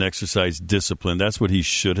 didn't exercise discipline. That's what he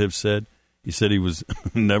should have said. He said he was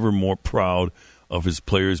never more proud of his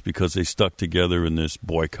players because they stuck together in this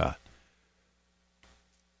boycott.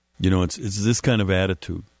 It's this kind of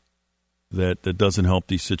attitude that doesn't help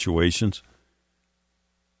these situations.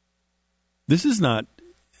 This is not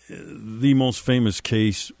the most famous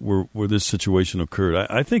case where this situation occurred.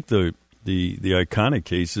 I think the iconic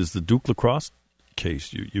case is the Duke lacrosse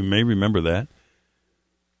case. You may remember that.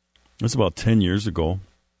 That's about 10 years ago.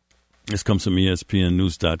 This comes from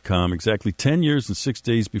ESPNnews.com. Exactly 10 years and 6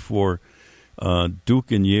 days before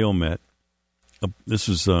Duke and Yale met. This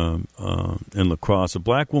was in lacrosse. A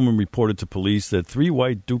black woman reported to police that 3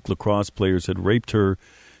 white Duke lacrosse players had raped her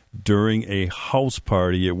during a house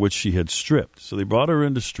party at which she had stripped. So they brought her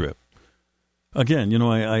in to strip. Again,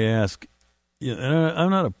 I ask, and I'm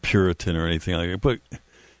not a Puritan or anything like that, but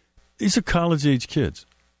these are college-age kids.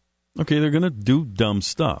 Okay, they're going to do dumb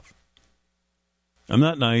stuff. I'm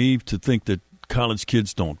not naive to think that college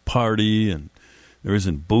kids don't party and there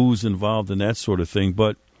isn't booze involved and that sort of thing,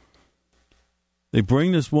 but they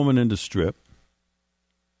bring this woman in to strip.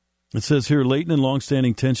 It says here, latent and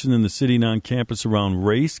longstanding tension in the city and on campus around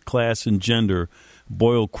race, class, and gender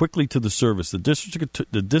boiled quickly to the surface.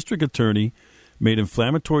 The district attorney made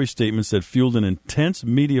inflammatory statements that fueled an intense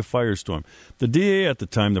media firestorm. The DA at the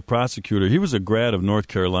time, the prosecutor, he was a grad of North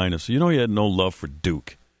Carolina, so he had no love for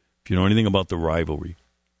Duke, if you know anything about the rivalry.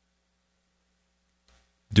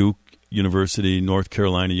 Duke University, North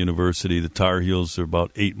Carolina University, the Tar Heels are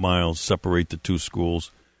about 8 miles, separate the two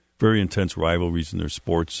schools. Very intense rivalries in their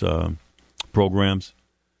sports programs.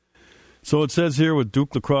 So it says here with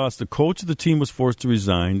Duke lacrosse, the coach of the team was forced to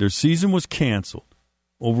resign. Their season was canceled.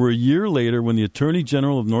 Over a year later, when the Attorney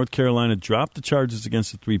General of North Carolina dropped the charges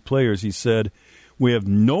against the 3 players, he said, we have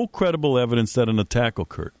no credible evidence that an attack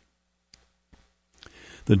occurred.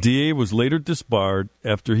 The DA was later disbarred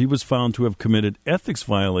after he was found to have committed ethics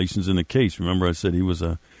violations in the case. Remember, I said he was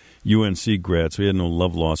a UNC grad, so he had no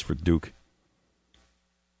love lost for Duke.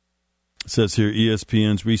 It says here,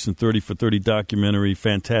 ESPN's recent 30 for 30 documentary,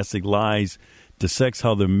 Fantastic Lies, dissects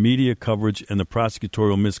how the media coverage and the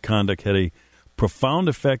prosecutorial misconduct had a profound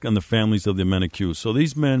effect on the families of the men accused. So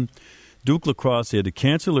these men, Duke lacrosse, they had to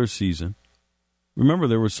cancel their season. Remember,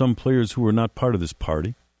 there were some players who were not part of this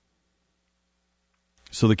party.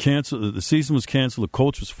 So the season was canceled, the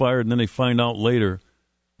coach was fired, and then they find out later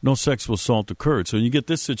no sexual assault occurred. So when you get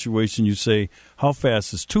this situation, you say, how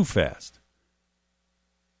fast is too fast?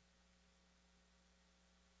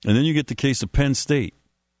 And then you get the case of Penn State.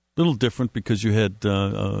 A little different because you had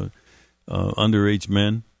underage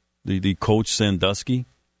men. The coach, Sandusky,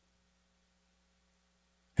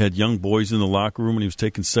 had young boys in the locker room and he was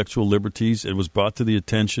taking sexual liberties. It was brought to the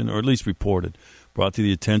attention, or at least reported, brought to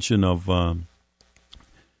the attention of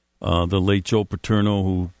the late Joe Paterno,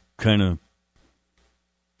 who kind of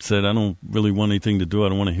said, I don't really want anything to do. I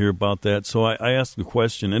don't want to hear about that. So I asked the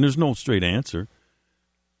question, and there's no straight answer.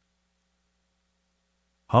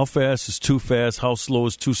 How fast is too fast? How slow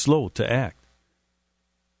is too slow to act?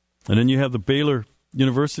 And then you have the Baylor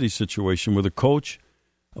University situation where the coach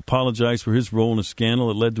apologized for his role in a scandal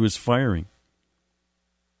that led to his firing.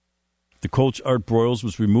 The coach, Art Broyles,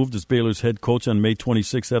 was removed as Baylor's head coach on May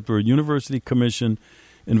 26 after a university commission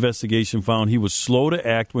investigation found he was slow to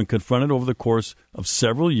act when confronted over the course of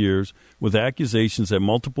several years with accusations that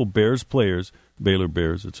multiple Bears players, Baylor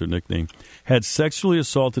Bears, it's their nickname, had sexually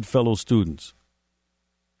assaulted fellow students.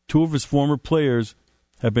 2 of his former players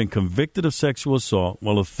have been convicted of sexual assault,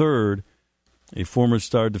 while a third, a former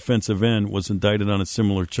star defensive end, was indicted on a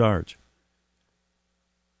similar charge.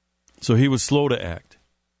 So he was slow to act.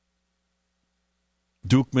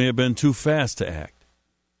 Duke may have been too fast to act.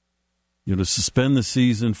 To suspend the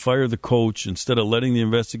season, fire the coach instead of letting the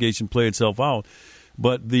investigation play itself out.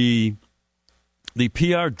 But the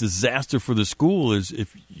PR disaster for the school is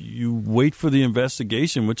if you wait for the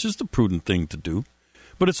investigation, which is the prudent thing to do.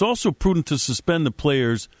 But it's also prudent to suspend the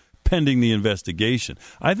players pending the investigation.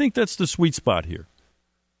 I think that's the sweet spot here.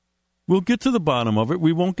 We'll get to the bottom of it.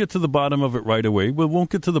 We won't get to the bottom of it right away. We won't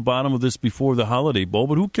get to the bottom of this before the Holiday Bowl,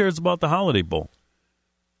 but who cares about the Holiday Bowl?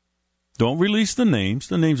 Don't release the names.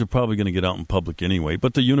 The names are probably going to get out in public anyway,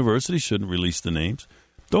 but the university shouldn't release the names.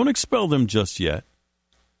 Don't expel them just yet.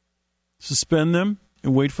 Suspend them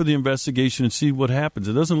and wait for the investigation and see what happens.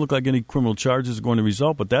 It doesn't look like any criminal charges are going to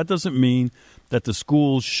result, but that doesn't mean that the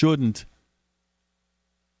schools shouldn't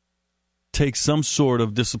take some sort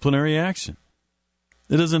of disciplinary action.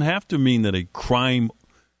 It doesn't have to mean that a crime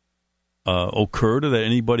occurred or that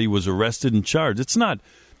anybody was arrested and charged. It's not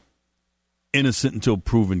innocent until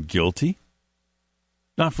proven guilty.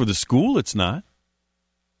 Not for the school, it's not.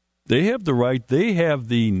 They have the right, they have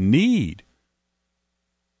the need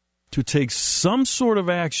to take some sort of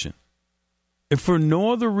action, if for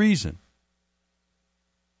no other reason,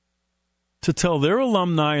 to tell their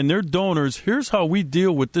alumni and their donors, here's how we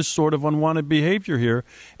deal with this sort of unwanted behavior here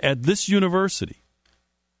at this university.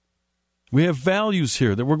 We have values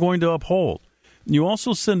here that we're going to uphold. You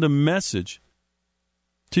also send a message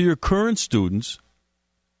to your current students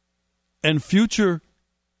and future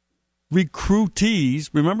recruitees.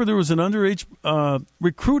 Remember, there was an underage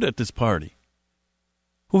recruit at this party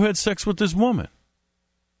who had sex with this woman,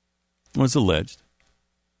 was alleged.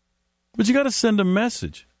 But you got to send a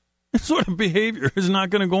message. This sort of behavior is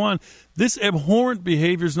not going to go on. This abhorrent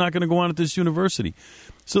behavior is not going to go on at this university.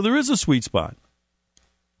 So there is a sweet spot.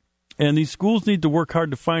 And these schools need to work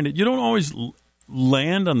hard to find it. You don't always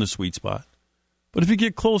land on the sweet spot. But if you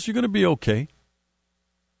get close, you're going to be okay.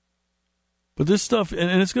 But this stuff,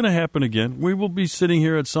 and it's going to happen again. We will be sitting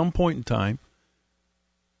here at some point in time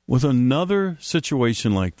with another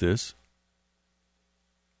situation like this.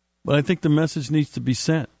 But I think the message needs to be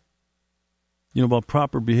sent, about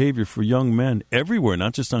proper behavior for young men everywhere,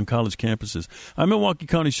 not just on college campuses. I'm Milwaukee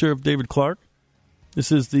County Sheriff David Clark.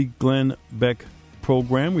 This is the Glenn Beck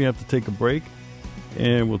program. We have to take a break,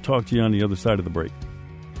 and we'll talk to you on the other side of the break.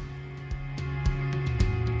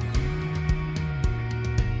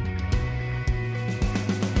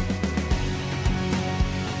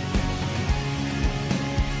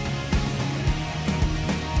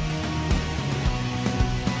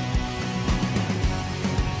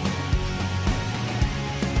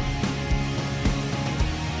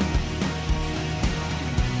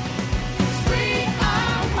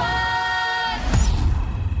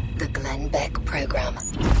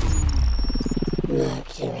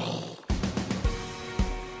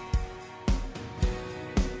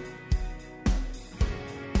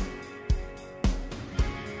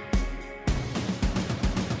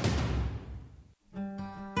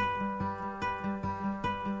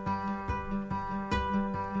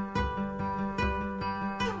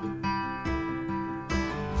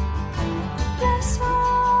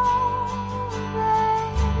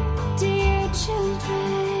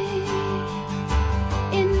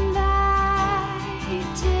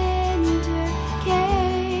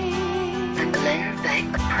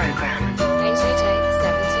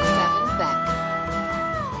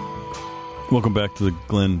 Welcome back to the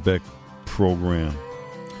Glenn Beck program.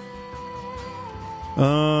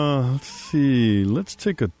 Let's see. Let's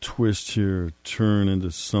take a twist here, turn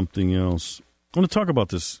into something else. I want to talk about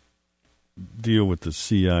this deal with the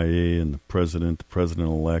CIA and the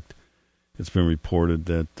president-elect. It's been reported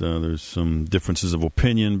that there's some differences of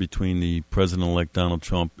opinion between the president-elect Donald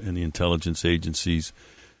Trump and the intelligence agencies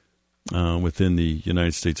within the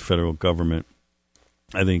United States federal government.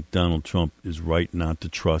 I think Donald Trump is right not to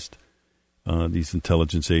trust these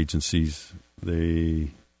intelligence agencies.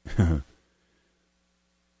 He's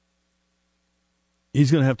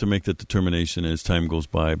going to have to make that determination as time goes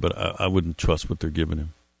by, but I wouldn't trust what they're giving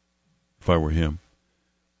him if I were him.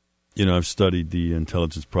 I've studied the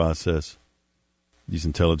intelligence process, these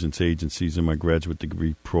intelligence agencies in my graduate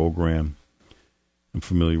degree program. I'm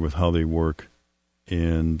familiar with how they work.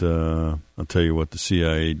 And I'll tell you what, the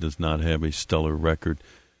CIA does not have a stellar record.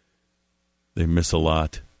 They miss a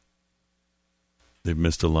lot. They've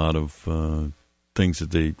missed a lot of things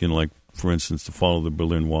that they, like, for instance, the fall of the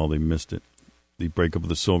Berlin Wall, they missed it. The breakup of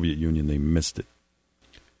the Soviet Union, they missed it.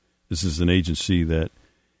 This is an agency that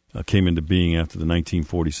came into being after the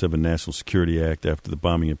 1947 National Security Act, after the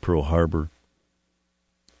bombing at Pearl Harbor.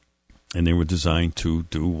 And they were designed to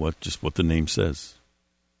do what the name says,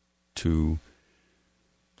 to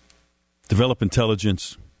develop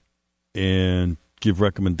intelligence and give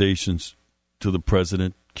recommendations to the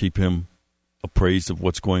president, keep him appraised of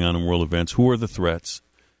what's going on in world events. Who are the threats?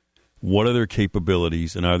 What are their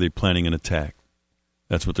capabilities? And are they planning an attack?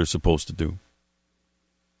 That's what they're supposed to do.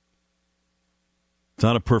 It's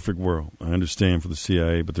not a perfect world. I understand for the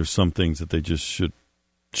CIA, but there's some things that they just should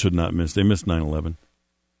not miss. They missed 9/11.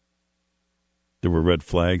 There were red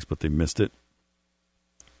flags, but they missed it.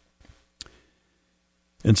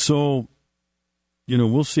 And so,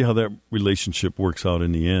 we'll see how that relationship works out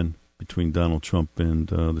in the end between Donald Trump and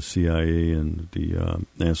the CIA and the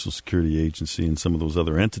National Security Agency and some of those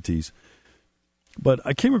other entities. But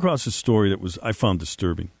I came across a story that I found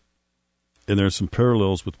disturbing. And there are some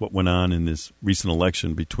parallels with what went on in this recent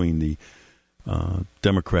election between the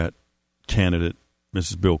Democrat candidate,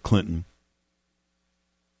 Mrs. Bill Clinton,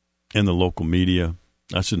 and the local media.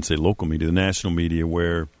 I shouldn't say local media, the national media,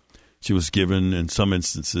 where she was given, in some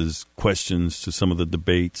instances, questions to some of the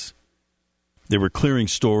debates. They were clearing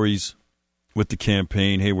stories with the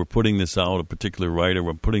campaign. Hey, we're putting this out, a particular writer,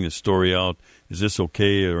 we're putting this story out. Is this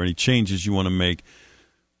okay? Or any changes you want to make?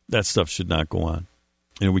 That stuff should not go on.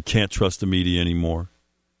 We can't trust the media anymore.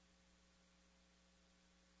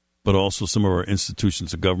 But also some of our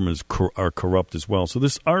institutions of government are corrupt as well. So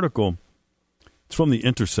this article, it's from The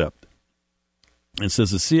Intercept. It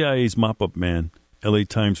says the CIA's mop-up man, LA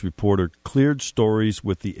Times reporter, cleared stories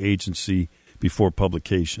with the agency before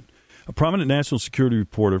publication. A prominent national security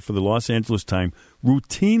reporter for the Los Angeles Times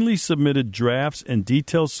routinely submitted drafts and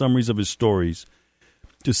detailed summaries of his stories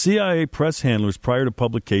to CIA press handlers prior to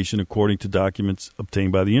publication, according to documents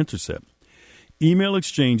obtained by The Intercept. Email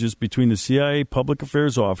exchanges between the CIA public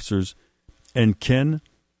affairs officers and Ken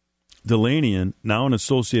Delanian, now an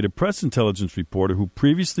Associated Press intelligence reporter who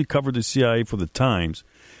previously covered the CIA for The Times,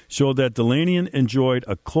 showed that Delanian enjoyed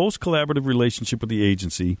a close collaborative relationship with the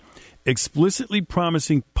agency, explicitly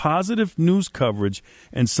promising positive news coverage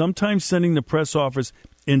and sometimes sending the press office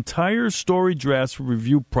entire story drafts for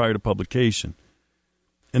review prior to publication.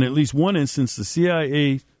 In at least one instance, the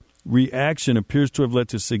CIA reaction appears to have led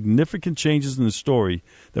to significant changes in the story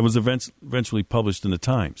that was eventually published in the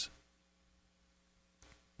Times.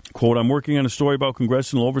 Quote, I'm working on a story about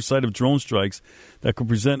congressional oversight of drone strikes that could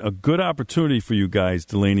present a good opportunity for you guys,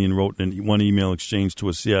 Delanian wrote in one email exchange to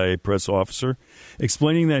a CIA press officer,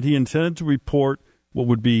 explaining that he intended to report what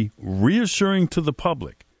would be reassuring to the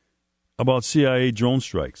public about CIA drone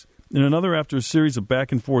strikes. In another, after a series of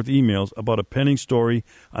back-and-forth emails about a pending story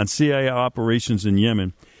on CIA operations in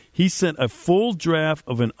Yemen, he sent a full draft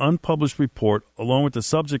of an unpublished report along with the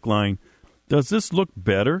subject line, does this look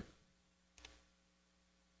better?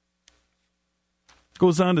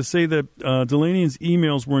 Goes on to say that Delanian's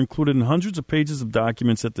emails were included in hundreds of pages of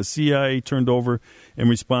documents that the CIA turned over in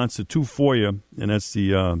response to 2 FOIA, and that's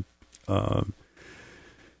the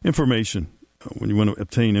information, when you want to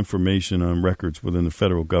obtain information on records within the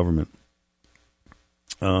federal government.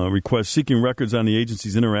 Requests seeking records on the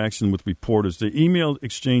agency's interaction with reporters. The email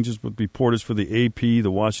exchanges with reporters for the AP, the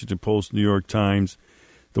Washington Post, New York Times,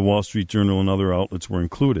 the Wall Street Journal, and other outlets were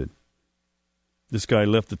included. This guy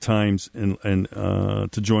left the Times and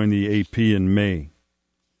to join the AP in May.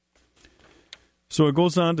 So it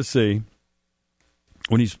goes on to say,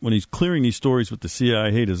 when he's clearing these stories with the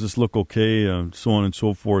CIA, hey, does this look okay, so on and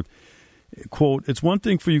so forth. Quote, it's one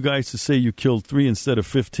thing for you guys to say you killed 3 instead of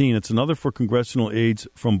 15. It's another for congressional aides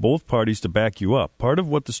from both parties to back you up. Part of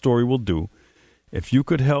what the story will do, if you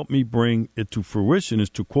could help me bring it to fruition, is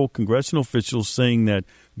to quote congressional officials saying that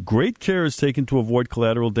great care is taken to avoid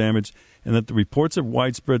collateral damage and that the reports of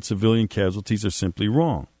widespread civilian casualties are simply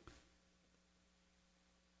wrong.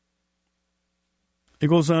 It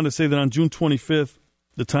goes on to say that on June 25th,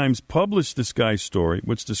 the Times published this guy's story,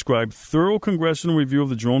 which described thorough congressional review of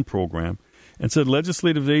the drone program and said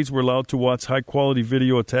legislative aides were allowed to watch high-quality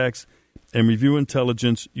video attacks and review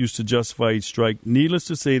intelligence used to justify each strike. Needless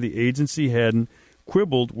to say, the agency hadn't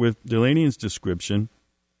quibbled with Delanian's description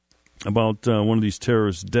about one of these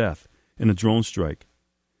terrorists' death in a drone strike.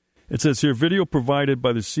 It says here, video provided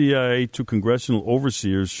by the CIA to congressional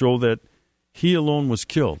overseers show that he alone was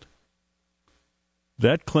killed.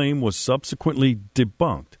 That claim was subsequently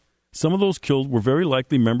debunked. Some of those killed were very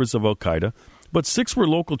likely members of al-Qaeda, but 6 were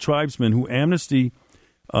local tribesmen who Amnesty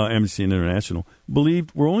International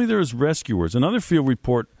believed were only there as rescuers. Another field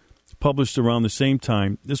report published around the same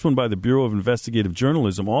time, this one by the Bureau of Investigative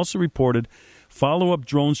Journalism, also reported follow-up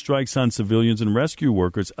drone strikes on civilians and rescue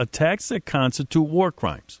workers, attacks that constitute war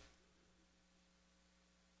crimes.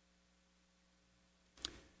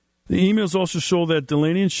 The emails also show that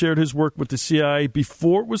Delanian shared his work with the CIA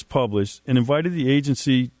before it was published and invited the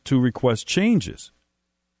agency to request changes.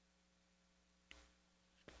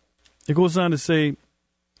 It goes on to say,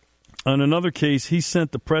 on another case, he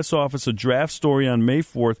sent the press office a draft story on May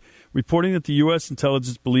 4th reporting that the U.S.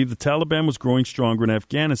 intelligence believed the Taliban was growing stronger in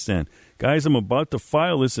Afghanistan. Guys, I'm about to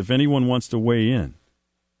file this if anyone wants to weigh in.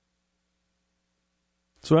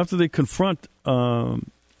 So after they confront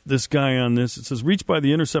this guy on this, it says, reached by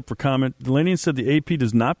the Intercept for comment, Delaney said the AP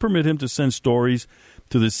does not permit him to send stories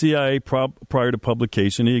to the CIA prior to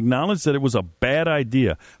publication. He acknowledged that it was a bad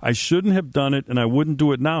idea. I shouldn't have done it, and I wouldn't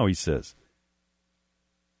do it now, he says.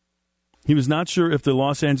 He was not sure if the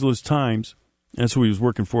Los Angeles Times, that's who he was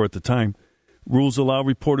working for at the time, rules allow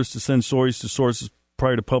reporters to send stories to sources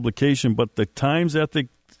prior to publication, but the Times ethics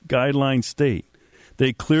guidelines state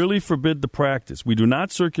they clearly forbid the practice. We do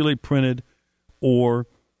not circulate printed or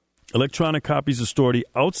electronic copies of story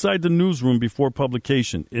outside the newsroom before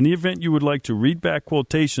publication. In the event you would like to read back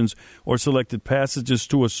quotations or selected passages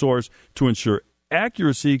to a source to ensure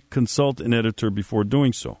accuracy, consult an editor before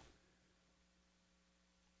doing so.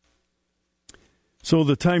 So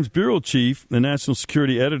the Times bureau chief, the national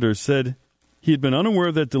security editor, said he had been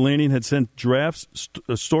unaware that Delaney had sent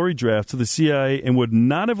story drafts to the CIA and would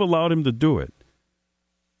not have allowed him to do it.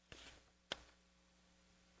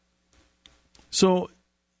 So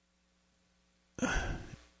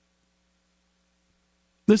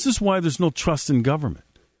this is why there's no trust in government.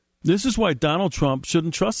 This is why Donald Trump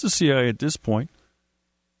shouldn't trust the CIA at this point.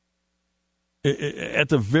 At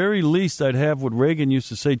the very least, I'd have what Reagan used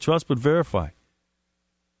to say, trust but verify.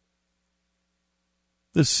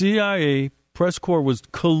 The CIA press corps was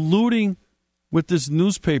colluding with this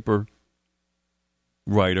newspaper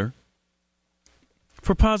writer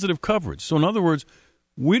for positive coverage. So in other words,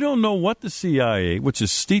 we don't know what the CIA, which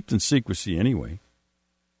is steeped in secrecy anyway,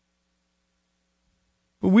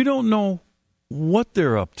 but we don't know what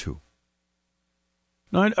they're up to.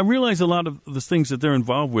 Now, I realize a lot of the things that they're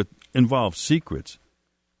involved with involve secrets.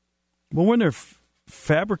 But when they're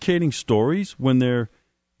fabricating stories, when they're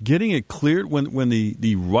getting it cleared, when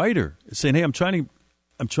the writer is saying, hey, I'm trying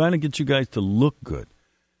to get you guys to look good,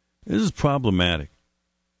 this is problematic.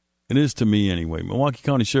 It is to me anyway. Milwaukee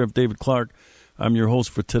County Sheriff David Clark, I'm your host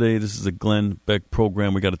for today. This is the Glenn Beck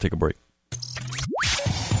program. We got to take a break.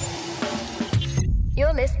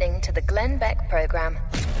 You're listening to the Glenn Beck program.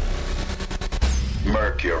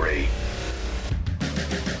 Mercury.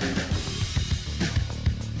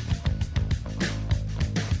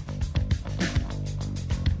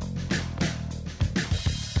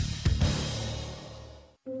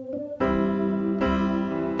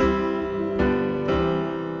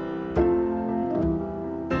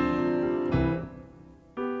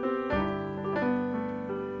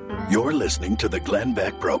 You're listening to the Glenn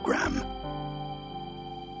Beck program.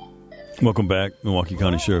 Welcome back. Milwaukee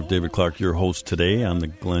County Sheriff David Clark, your host today on the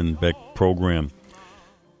Glenn Beck program.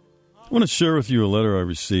 I want to share with you a letter I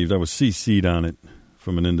received. I was CC'd on it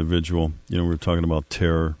from an individual. You know, we were talking about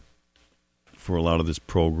terror for a lot of this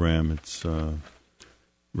program. It's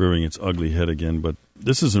rearing its ugly head again. But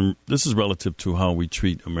this is relative to how we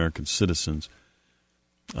treat American citizens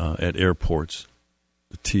at airports,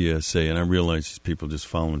 the TSA. And I realize these people are just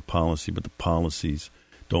following policy, but the policies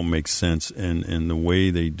don't make sense, and the way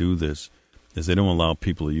they do this is they don't allow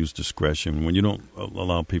people to use discretion. When you don't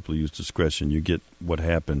allow people to use discretion, you get what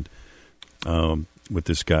happened with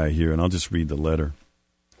this guy here, and I'll just read the letter.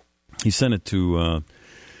 He sent it to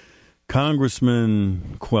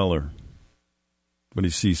Congressman Queller, but he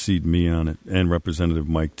CC'd me on it, and Representative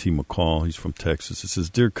Mike T. McCall. He's from Texas. It says,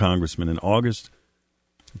 Dear Congressman, in August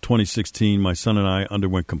 2016, my son and I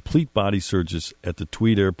underwent complete body surgeries at the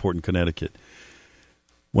Tweed Airport in Connecticut.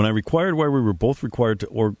 When I required why we were both required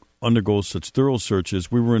to undergo such thorough searches,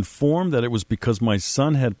 we were informed that it was because my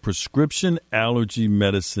son had prescription allergy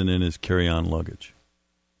medicine in his carry-on luggage.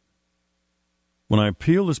 When I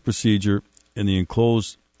appealed this procedure in the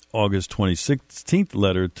enclosed August 2016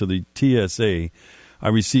 letter to the TSA, I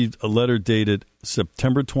received a letter dated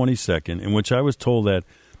September 22nd in which I was told that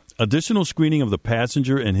additional screening of the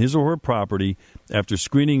passenger and his or her property after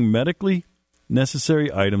screening medically necessary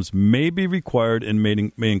items may be required and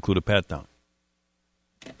may include a pat-down.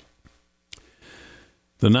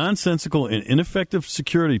 The nonsensical and ineffective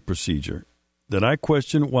security procedure that I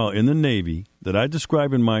questioned while in the Navy that I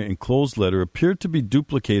describe in my enclosed letter appeared to be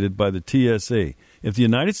duplicated by the TSA. If the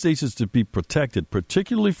United States is to be protected,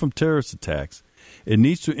 particularly from terrorist attacks, it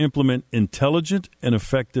needs to implement intelligent and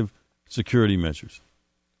effective security measures.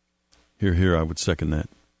 Here, I would second that.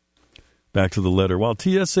 Back to the letter. While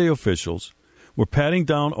TSA officials were patting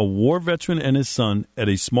down a war veteran and his son at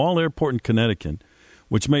a small airport in Connecticut,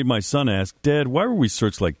 which made my son ask, Dad, why were we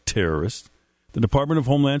searched like terrorists? The Department of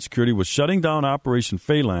Homeland Security was shutting down Operation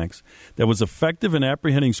Phalanx that was effective in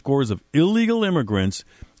apprehending scores of illegal immigrants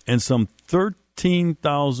and some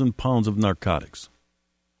 13,000 pounds of narcotics.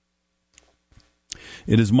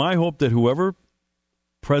 It is my hope that whoever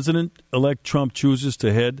President-elect Trump chooses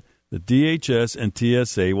to head the DHS and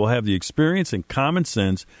TSA will have the experience and common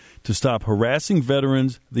sense to stop harassing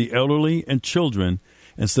veterans, the elderly, and children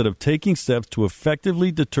instead of taking steps to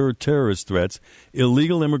effectively deter terrorist threats,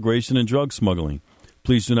 illegal immigration, and drug smuggling.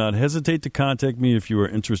 Please do not hesitate to contact me if you are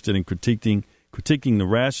interested in critiquing the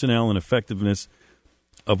rationale and effectiveness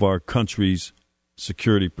of our country's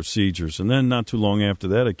security procedures. And then not too long after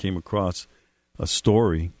that, I came across a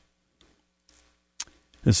story.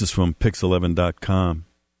 This is from Pix11.com.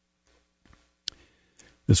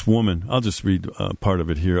 This woman, I'll just read part of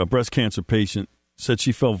it here. A breast cancer patient said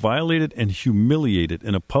she felt violated and humiliated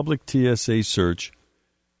in a public TSA search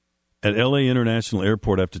at L.A. International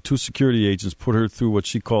Airport after two security agents put her through what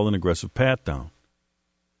she called an aggressive pat-down.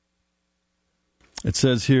 It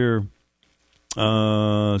says here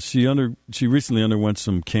she recently underwent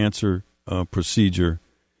some cancer procedure,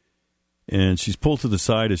 and she's pulled to the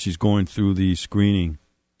side as she's going through the screening.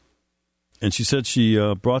 And she said she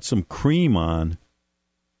brought some cream on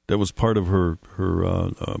that was part of her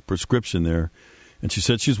prescription there. And she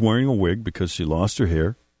said she's wearing a wig because she lost her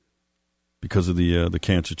hair because of the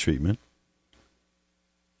cancer treatment.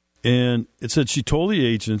 And it said she told the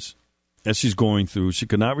agents as she's going through she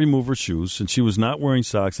could not remove her shoes and she was not wearing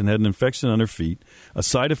socks and had an infection on her feet, a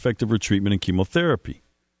side effect of her treatment and chemotherapy.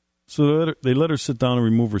 So they let her sit down and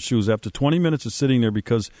remove her shoes. After 20 minutes of sitting there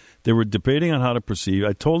because they were debating on how to proceed,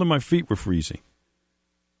 I told them my feet were freezing.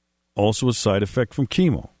 Also a side effect from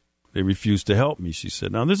chemo. They refused to help me, she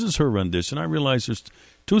said. Now, this is her rendition. I realize there's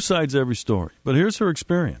two sides to every story. But here's her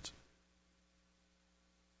experience.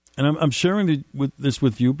 And I'm sharing this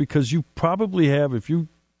with you because you probably have, if you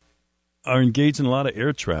are engaged in a lot of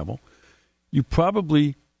air travel, you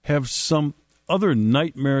probably have some other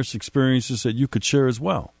nightmarish experiences that you could share as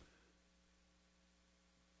well.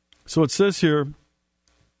 So it says here,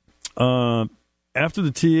 after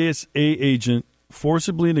the TSA agent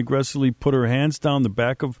forcibly and aggressively put her hands down the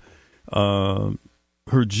back of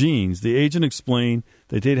her jeans, the agent explained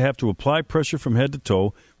that they'd have to apply pressure from head to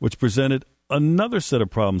toe, which presented another set of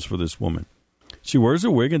problems for this woman. She wears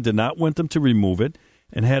a wig and did not want them to remove it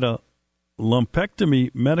and had a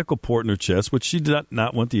lumpectomy medical port in her chest, which she did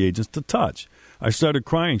not want the agents to touch. I started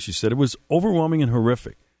crying, she said. It was overwhelming and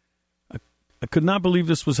horrific. I could not believe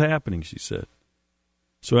this was happening, she said.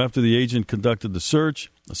 So after the agent conducted the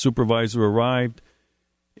search, a supervisor arrived,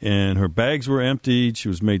 and her bags were emptied. She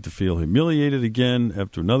was made to feel humiliated again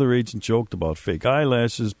after another agent joked about fake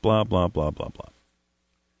eyelashes, blah, blah, blah, blah, blah.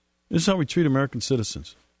 This is how we treat American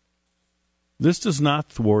citizens. This does not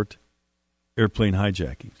thwart airplane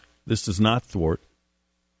hijackings. This does not thwart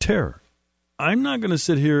terror. I'm not going to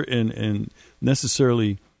sit here and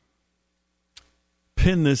necessarily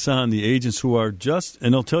pin this on the agents who are just,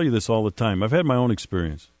 and they'll tell you this all the time. I've had my own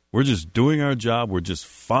experience. We're just doing our job. We're just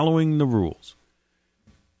following the rules.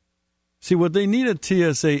 See, what they need at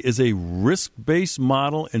TSA is a risk-based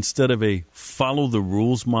model instead of a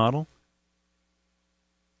follow-the-rules model.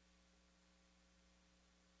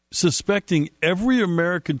 Suspecting every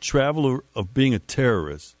American traveler of being a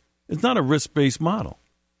terrorist is not a risk-based model.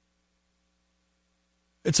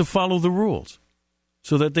 It's a follow-the-rules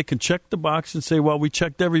so that they can check the box and say, well, we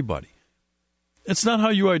checked everybody. It's not how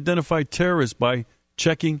you identify terrorists by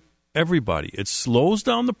checking everybody. It slows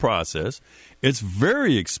down the process. It's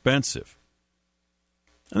very expensive.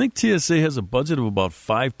 I think TSA has a budget of about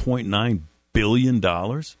 $5.9 billion.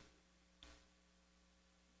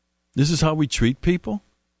 This is how we treat people?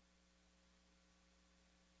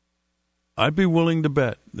 I'd be willing to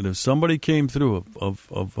bet that if somebody came through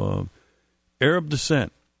of Arab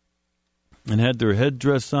descent and had their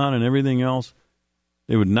headdress on and everything else,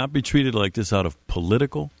 they would not be treated like this out of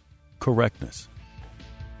political correctness.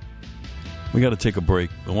 We got to take a break.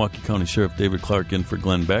 Milwaukee County Sheriff David Clark in for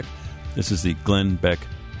Glenn Beck. This is the Glenn Beck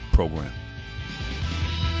Program.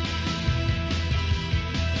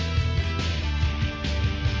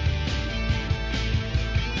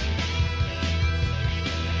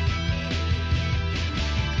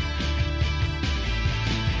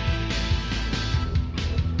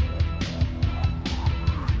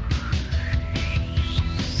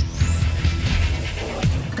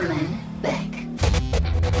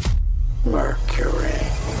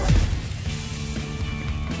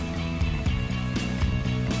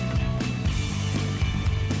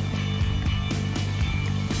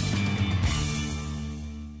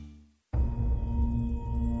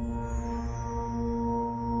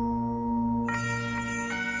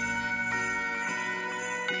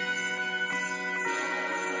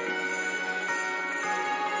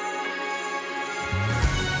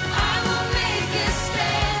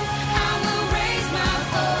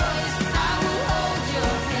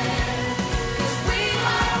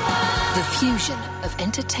 The fusion of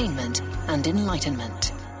entertainment and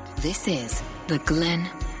enlightenment. This is the Glenn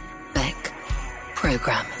Beck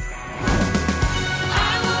Program.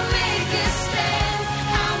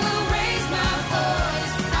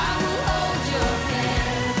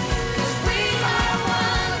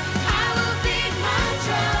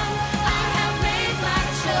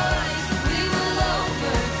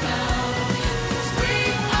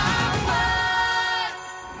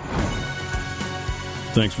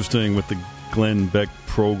 Thanks for staying with the Glenn Beck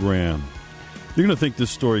Program. You're going to think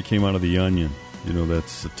this story came out of The Onion, you know, that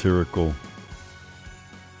satirical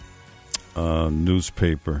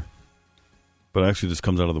newspaper. But actually, this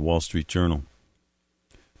comes out of the Wall Street Journal.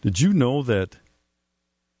 Did you know that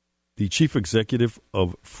the chief executive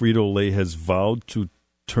of Frito-Lay has vowed to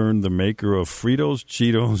turn the maker of Fritos,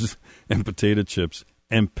 Cheetos, and potato chips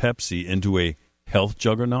and Pepsi into a health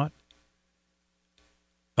juggernaut?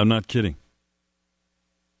 I'm not kidding.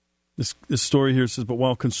 This story here says, but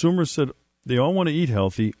while consumers said they all want to eat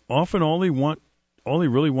healthy, often all they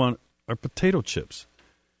really want are potato chips.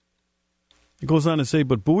 It goes on to say,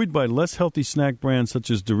 but buoyed by less healthy snack brands such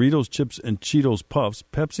as Doritos Chips and Cheetos Puffs,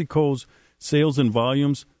 PepsiCo's sales and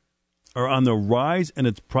volumes are on the rise, and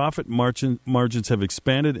its profit margins have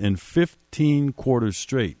expanded in 15 quarters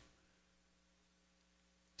straight.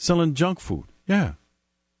 Selling junk food, yeah.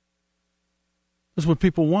 That's what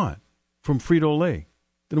people want from Frito-Lay.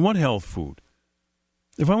 They want health food.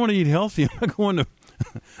 If I want to eat healthy, I'm not going to.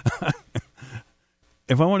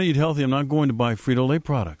 If I want to eat healthy, I'm not going to buy Frito-Lay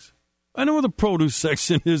products. I know where the produce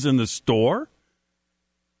section is in the store.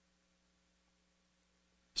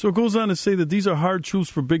 So it goes on to say that these are hard truths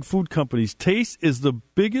for big food companies. Taste is the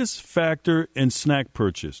biggest factor in snack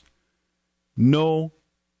purchase. No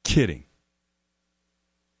kidding.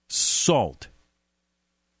 Salt.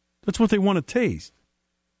 That's what they want to taste.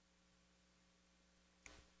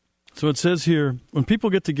 So it says here, when people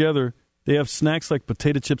get together, they have snacks like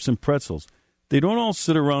potato chips and pretzels. They don't all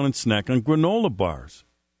sit around and snack on granola bars,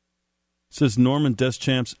 says Norman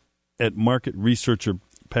Deschamps at market researcher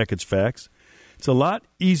Package Facts. It's a lot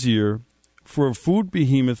easier for a food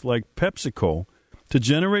behemoth like PepsiCo to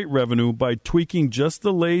generate revenue by tweaking just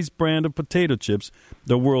the Lay's brand of potato chips,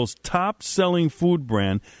 the world's top-selling food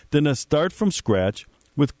brand, than to start from scratch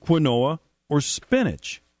with quinoa or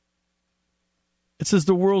spinach. It says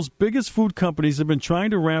the world's biggest food companies have been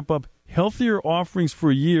trying to ramp up healthier offerings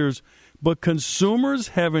for years, but consumers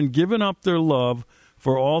haven't given up their love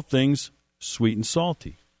for all things sweet and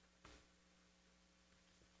salty.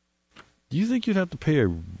 Do you think you'd have to pay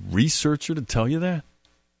a researcher to tell you that?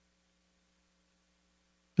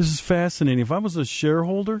 This is fascinating. If I was a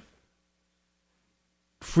shareholder,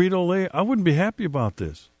 Frito-Lay, I wouldn't be happy about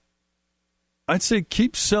this. I'd say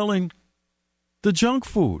keep selling the junk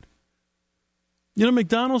food. You know,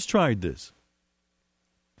 McDonald's tried this.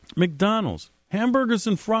 McDonald's, hamburgers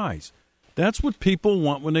and fries. That's what people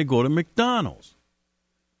want when they go to McDonald's.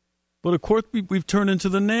 But, of course, we've turned into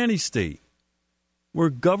the nanny state, where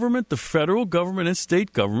government, the federal government and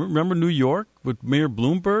state government, remember New York with Mayor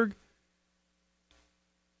Bloomberg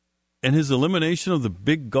and his elimination of the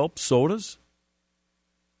big gulp sodas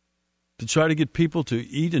to try to get people to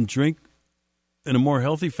eat and drink in a more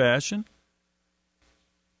healthy fashion?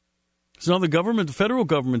 So now the federal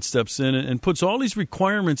government steps in and puts all these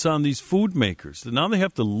requirements on these food makers. Now they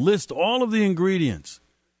have to list all of the ingredients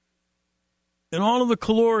and all of the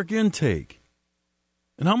caloric intake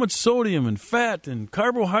and how much sodium and fat and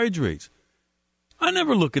carbohydrates. I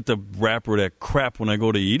never look at the wrapper of that crap when I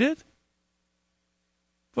go to eat it.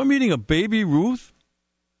 If I'm eating a Baby Ruth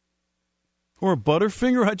or a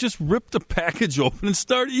Butterfinger, I just rip the package open and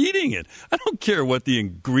start eating it. I don't care what the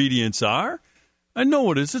ingredients are. I know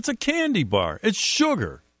what it is. It's a candy bar. It's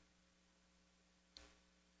sugar.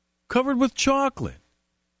 Covered with chocolate.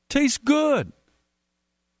 Tastes good.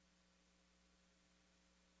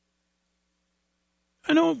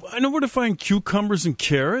 I know where to find cucumbers and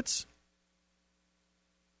carrots.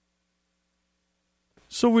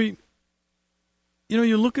 So you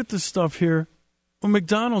look at this stuff here. Well,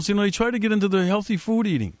 McDonald's, they try to get into the healthy food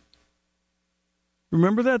eating.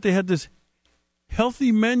 Remember that? They had this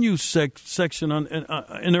healthy menu section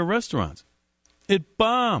in their restaurants. It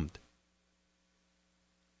bombed.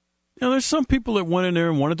 There's some people that went in there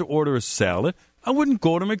and wanted to order a salad. I wouldn't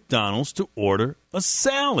go to McDonald's to order a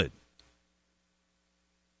salad.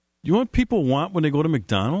 You know what people want when they go to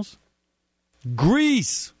McDonald's?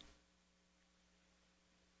 Grease.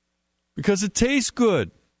 Because it tastes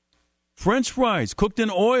good. French fries cooked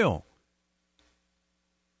in oil.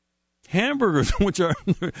 Hamburgers, which are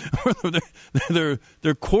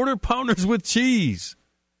they're quarter pounders with cheese.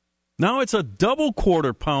 Now it's a double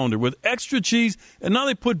quarter pounder with extra cheese, and now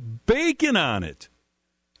they put bacon on it.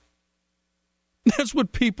 That's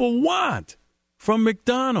what people want from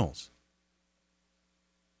McDonald's.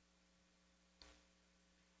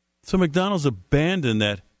 So McDonald's abandoned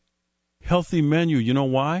that healthy menu. You know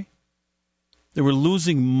why? They were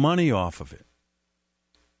losing money off of it.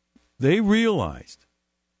 They realized.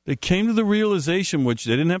 They came to the realization, which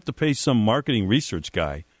they didn't have to pay some marketing research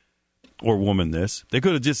guy or woman this. They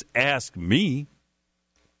could have just asked me,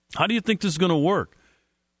 how do you think this is going to work?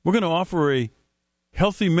 We're going to offer a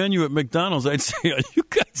healthy menu at McDonald's. I'd say, are you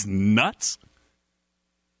guys nuts?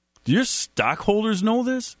 Do your stockholders know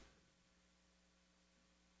this?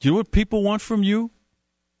 Do you know what people want from you,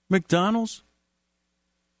 McDonald's?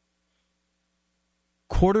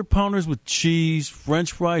 Quarter pounders with cheese,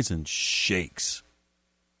 French fries, and shakes.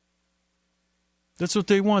 That's what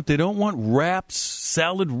they want. They don't want wraps,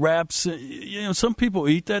 salad wraps. You know, some people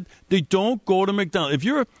eat that. They don't go to McDonald's. If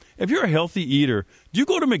you're a healthy eater, do you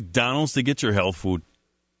go to McDonald's to get your health food?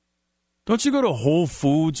 Don't you go to Whole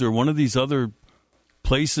Foods or one of these other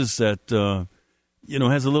places that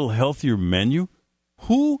has a little healthier menu?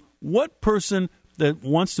 What person that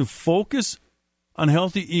wants to focus on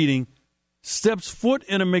healthy eating steps foot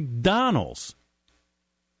in a McDonald's?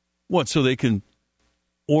 What, so they can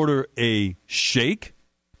order a shake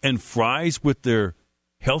and fries with their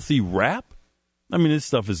healthy wrap? I mean, this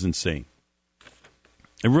stuff is insane.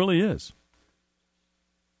 It really is.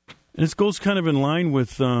 And this goes kind of in line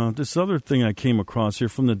with this other thing I came across here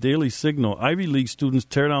from the Daily Signal. Ivy League students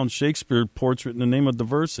tear down Shakespeare portrait in the name of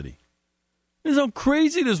diversity. This is how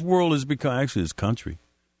crazy this world has become. Actually, this country.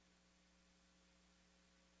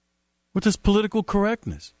 With this political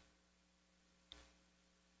correctness.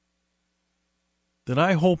 That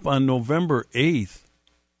I hope on November 8th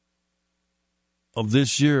of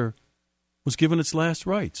this year was given its last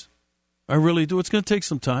rites. I really do. It's going to take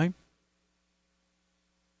some time.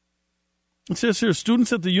 It says here,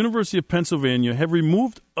 students at the University of Pennsylvania have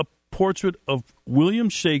removed a portrait of William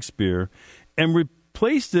Shakespeare and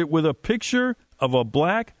replaced it with a picture of a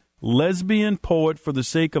black lesbian poet for the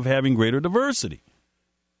sake of having greater diversity.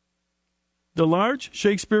 The large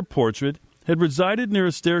Shakespeare portrait had resided near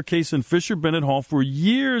a staircase in Fisher Bennett Hall for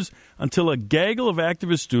years until a gaggle of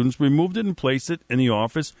activist students removed it and placed it in the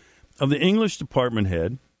office of the English department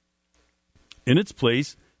head. In its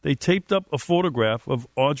place, they taped up a photograph of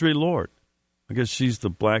Audre Lorde. I guess she's the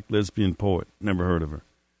black lesbian poet. Never heard of her.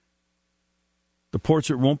 The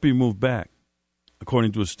portrait won't be moved back,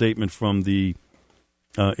 according to a statement from the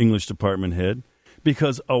English department head,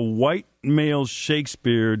 because a white male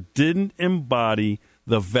Shakespeare didn't embody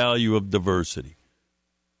the value of diversity.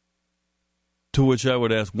 To which I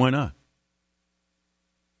would ask, why not?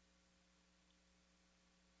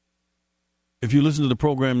 If you listened to the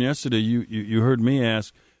program yesterday, you heard me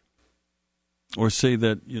ask or say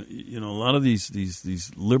that a lot of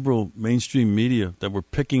these liberal mainstream media that were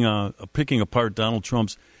picking apart Donald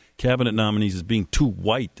Trump's cabinet nominees as being too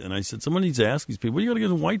white, and I said someone needs to ask these people, what are you going to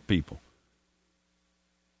get in white people?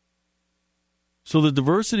 So the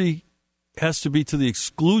diversity has to be to the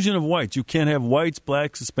exclusion of whites. You can't have whites,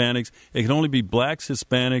 blacks, Hispanics. It can only be blacks,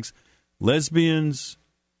 Hispanics, lesbians,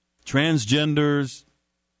 transgenders,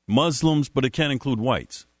 Muslims, but it can't include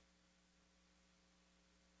whites.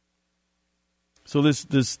 So this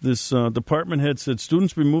department head said,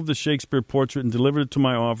 students removed the Shakespeare portrait and delivered it to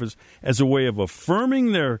my office as a way of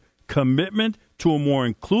affirming their commitment to a more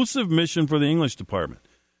inclusive mission for the English department.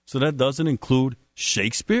 So that doesn't include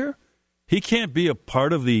Shakespeare? He can't be a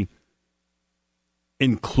part of the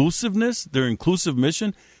inclusiveness, their inclusive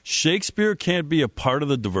mission? Shakespeare can't be a part of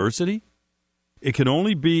the diversity? It can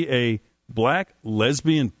only be a black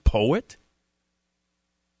lesbian poet?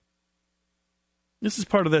 This is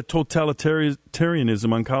part of that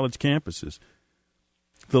totalitarianism on college campuses.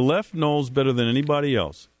 The left knows better than anybody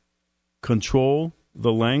else. Control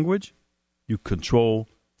the language, you control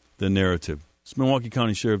the narrative. It's Milwaukee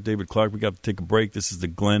County Sheriff David Clark. We got to take a break. This is the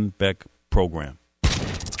Glenn Beck Program.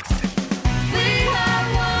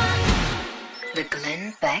 The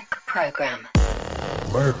Glenn Beck Program.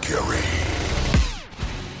 Mercury.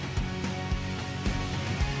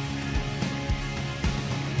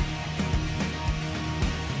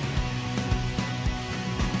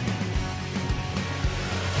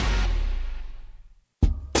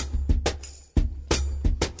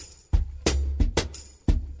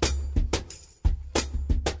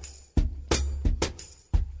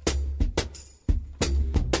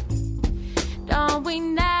 Don't we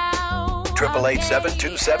know?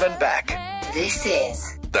 888-727-BECK. This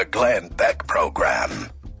is The Glenn Beck Program.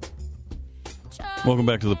 Welcome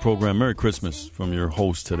back to the program. Merry Christmas from your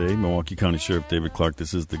host today, Milwaukee County Sheriff David Clark.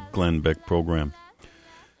 This is the Glenn Beck program.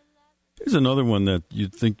 Here's another one that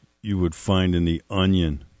you'd think you would find in the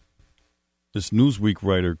Onion. This Newsweek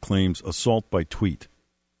writer claims assault by tweet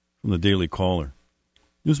from the Daily Caller.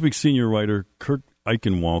 Newsweek senior writer Kurt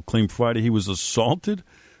Eichenwald claimed Friday he was assaulted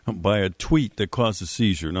by a tweet that caused a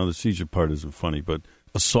seizure. Now, the seizure part isn't funny, but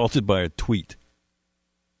assaulted by a tweet.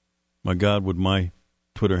 My God, would my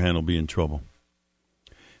Twitter handle be in trouble?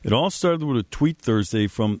 It all started with a tweet Thursday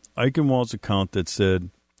from Eichenwald's account that said,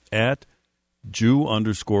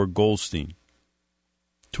 @Jew_Goldstein.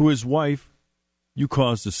 To his wife, you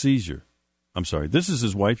caused a seizure. I'm sorry, this is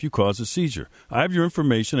his wife, you caused a seizure. I have your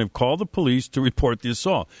information. I've called the police to report the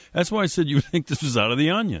assault. That's why I said you would think this was out of the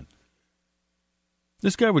Onion.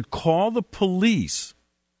 This guy would call the police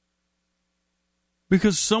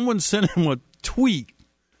because someone sent him a tweet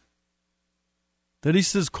that he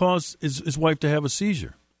says caused his wife to have a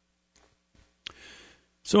seizure.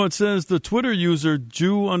 So it says the Twitter user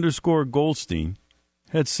Jew_Goldstein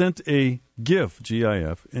had sent a GIF,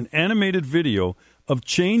 G-I-F, an animated video of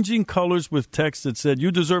changing colors with text that said,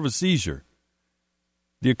 "You deserve a seizure."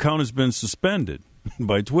 The account has been suspended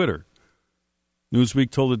by Twitter.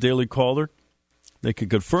 Newsweek told the Daily Caller they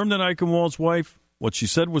could confirm that Eichenwald's wife, what she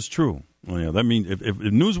said was true. Well, yeah, that means if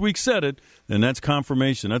Newsweek said it, then that's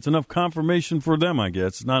confirmation. That's enough confirmation for them, I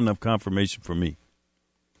guess. It's not enough confirmation for me.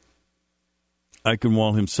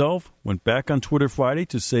 Eichenwald himself went back on Twitter Friday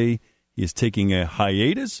to say he is taking a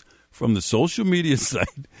hiatus from the social media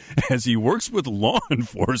site as he works with law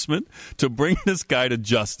enforcement to bring this guy to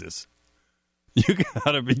justice. You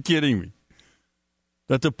got to be kidding me.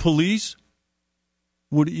 That the police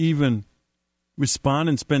would even respond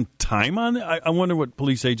and spend time on it? I wonder what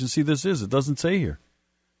police agency this is. It doesn't say here.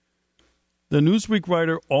 The Newsweek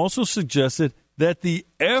writer also suggested that the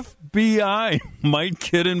FBI might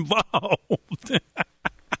get involved.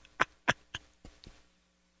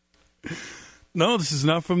 No, this is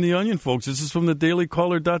not from the Onion, folks. This is from the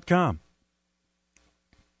dailycaller.com.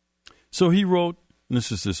 So he wrote, and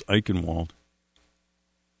this is this Eichenwald.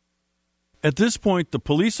 At this point, the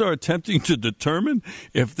police are attempting to determine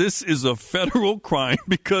if this is a federal crime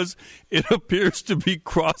because it appears to be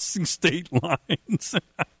crossing state lines.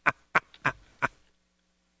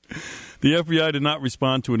 The FBI did not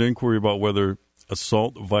respond to an inquiry about whether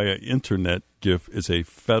assault via internet GIF is a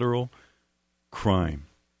federal crime.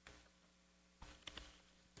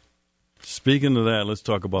 Speaking of that, let's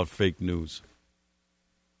talk about fake news.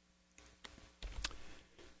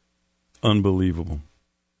 Unbelievable.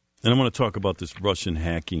 And I want to talk about this Russian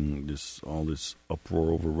hacking, all this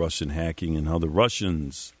uproar over Russian hacking and how the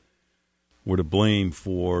Russians were to blame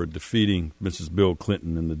for defeating Mrs. Bill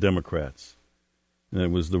Clinton and the Democrats. And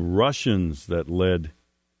it was the Russians that led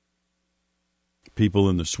people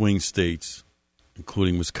in the swing states,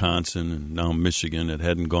 including Wisconsin and now Michigan, that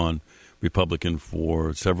hadn't gone Republican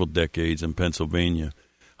for several decades, in Pennsylvania.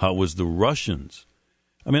 How it was the Russians.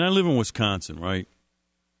 I mean, I live in Wisconsin, right?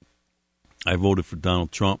 I voted for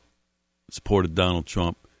Donald Trump, supported Donald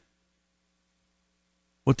Trump.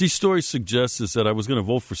 What these stories suggest is that I was going to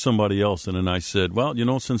vote for somebody else, and then I said, well, you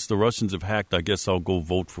know, since the Russians have hacked, I guess I'll go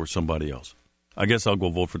vote for somebody else. I guess I'll go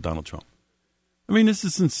vote for Donald Trump. I mean, this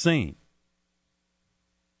is insane.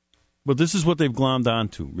 But this is what they've glommed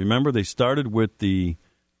onto. Remember, they started with it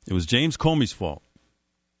was James Comey's fault.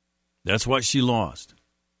 That's why she lost.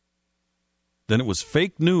 Then it was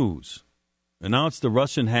fake news. And now it's the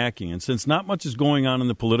Russian hacking. And since not much is going on in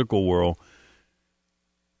the political world,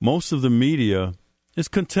 most of the media is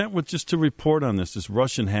content with just to report on this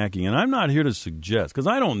Russian hacking. And I'm not here to suggest, because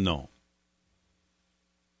I don't know.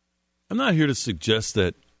 I'm not here to suggest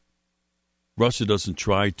that Russia doesn't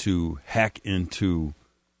try to hack into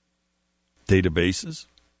databases.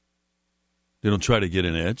 They don't try to get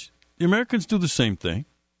an edge. The Americans do the same thing.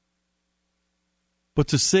 But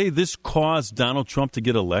to say this caused Donald Trump to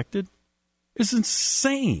get elected is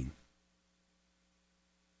insane.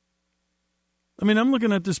 I mean, I'm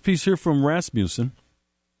looking at this piece here from Rasmussen,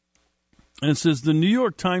 and it says the New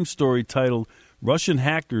York Times story titled Russian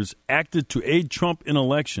Hackers Acted to Aid Trump in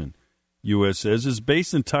Election, U.S. says, is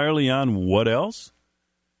based entirely on what else?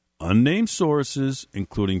 Unnamed sources,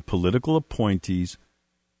 including political appointees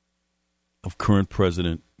of current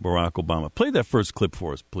President Barack Obama. Play that first clip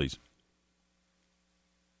for us, please.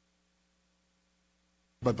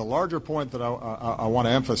 But the larger point that I want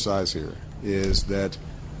to emphasize here is that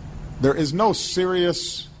there is no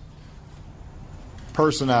serious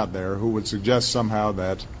person out there who would suggest somehow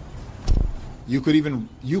that you could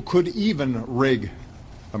even rig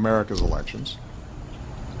America's elections,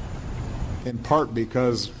 in part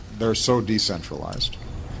because they're so decentralized,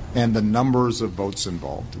 and the numbers of votes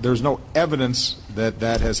involved. There's no evidence that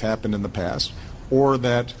that has happened in the past, or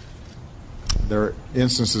that there are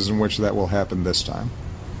instances in which that will happen this time.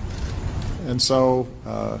 And so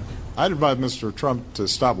I'd advise Mr. Trump to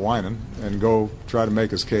stop whining and go try to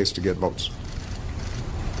make his case to get votes.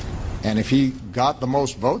 And if he got the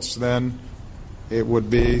most votes, then it would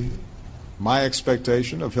be my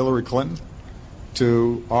expectation of Hillary Clinton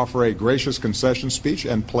to offer a gracious concession speech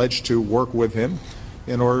and pledge to work with him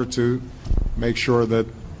in order to make sure that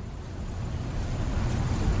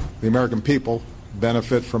the American people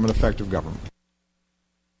benefit from an effective government.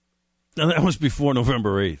 Now, that was before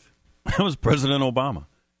November 8th. That was President Obama.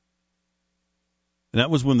 And that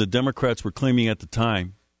was when the Democrats were claiming at the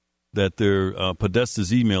time that their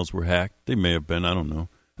Podesta's emails were hacked. They may have been. I don't know.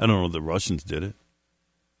 I don't know if the Russians did it.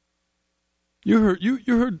 You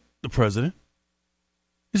heard the president.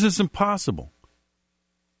 He says it's impossible,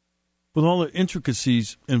 with all the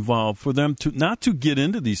intricacies involved, for them to not to get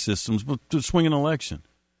into these systems, but to swing an election.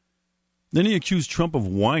 Then he accused Trump of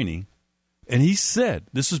whining, and he said,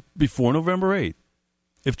 this is before November 8th,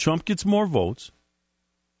 if Trump gets more votes,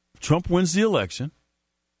 if Trump wins the election,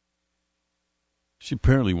 she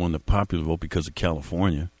apparently won the popular vote because of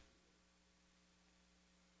California,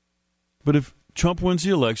 but if Trump wins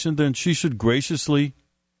the election, then she should graciously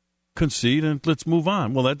concede and let's move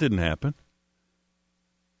on. Well, that didn't happen.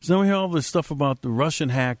 So now we hear all this stuff about the Russian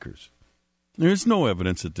hackers. There is no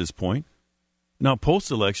evidence at this point. Now,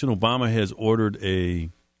 post-election, Obama has ordered a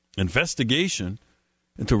investigation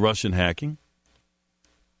into Russian hacking.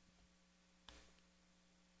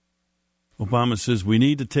 Obama says we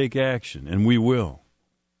need to take action, and we will.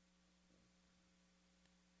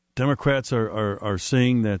 Democrats are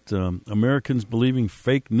saying that Americans believing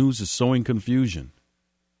fake news is sowing confusion.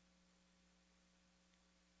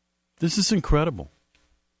 This is incredible.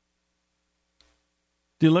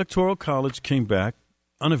 The Electoral College came back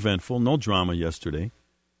uneventful, no drama yesterday.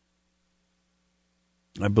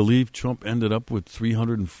 I believe Trump ended up with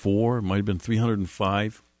 304, it might have been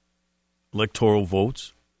 305 electoral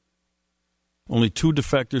votes. Only 2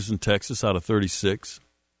 defectors in Texas out of 36.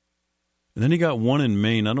 And then he got 1 in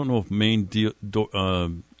Maine. I don't know if Maine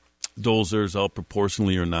doles theirs out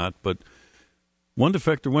proportionally or not, but 1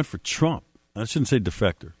 defector went for Trump. I shouldn't say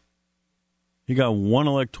defector. He got 1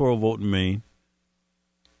 electoral vote in Maine,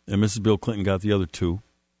 and Mrs. Bill Clinton got the other 2.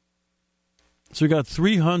 So he got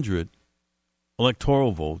 300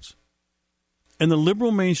 electoral votes. And the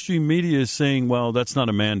liberal mainstream media is saying, well, that's not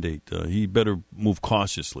a mandate. He better move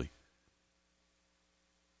cautiously.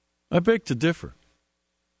 I beg to differ.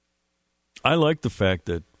 I like the fact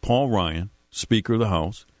that Paul Ryan, Speaker of the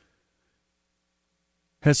House,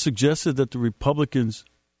 has suggested that the Republicans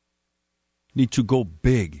need to go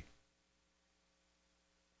big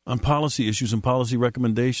on policy issues and policy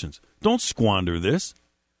recommendations. Don't squander this.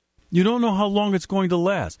 You don't know how long it's going to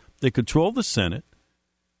last. They control the Senate,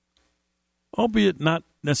 albeit not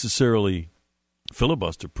necessarily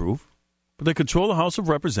filibuster-proof, but they control the House of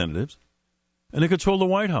Representatives, and they control the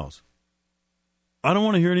White House. I don't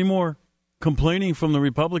want to hear any more complaining from the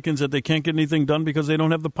Republicans that they can't get anything done because they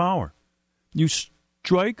don't have the power. You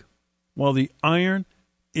strike while the iron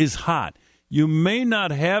is hot. You may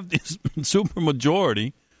not have this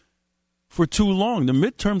supermajority for too long. The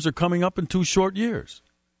midterms are coming up in 2 short years.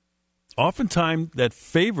 Oftentimes, that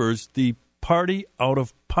favors the party out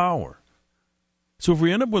of power. So if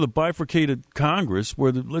we end up with a bifurcated Congress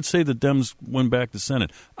where, let's say the Dems win back the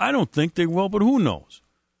Senate, I don't think they will, but who knows?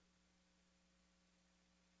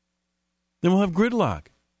 Then we'll have gridlock.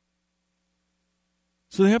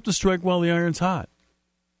 So they have to strike while the iron's hot.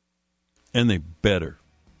 And they better.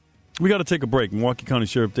 We got to take a break. Milwaukee County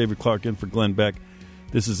Sheriff David Clark in for Glenn Beck.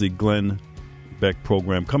 This is the Glenn Beck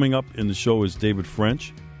program. Coming up in the show is David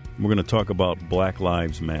French. We're going to talk about Black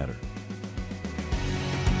Lives Matter.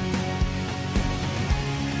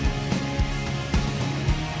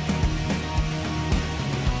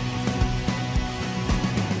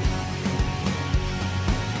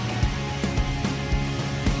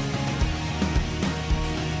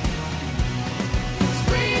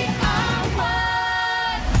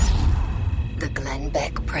 The Glenn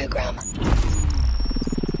Beck program.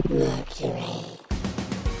 Mercury.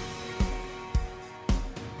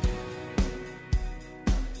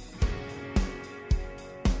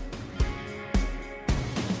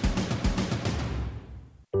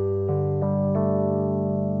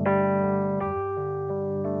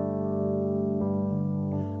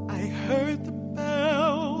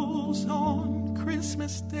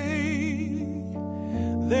 Christmas Day,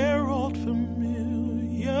 their old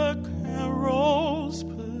familiar carols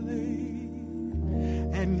play,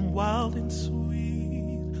 and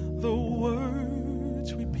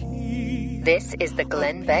This is the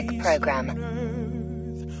Glenn Beck Program.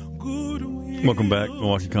 Welcome back.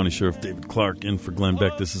 Milwaukee County Sheriff David Clark in for Glenn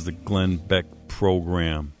Beck. This is the Glenn Beck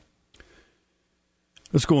Program.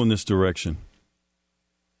 Let's go in this direction.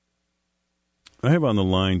 I have on the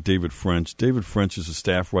line David French. David French is a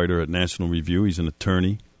staff writer at National Review. He's an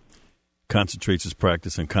attorney, concentrates his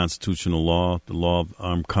practice on constitutional law, the law of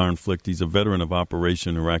armed conflict. He's a veteran of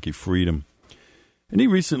Operation Iraqi Freedom. And he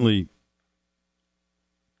recently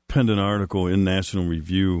penned an article in National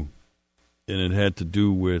Review, and it had to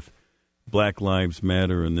do with Black Lives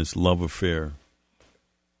Matter and this love affair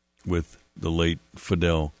with the late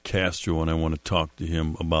Fidel Castro, and I want to talk to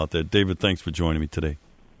him about that. David, thanks for joining me today.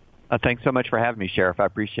 Thanks so much for having me, Sheriff. I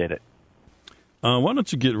appreciate it. Why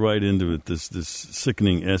don't you get right into it, this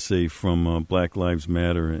sickening essay from Black Lives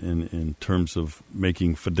Matter in terms of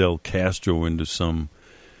making Fidel Castro into some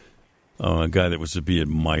guy that was to be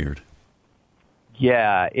admired.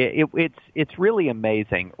 Yeah, it's really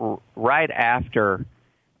amazing. Right after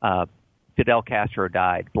Fidel Castro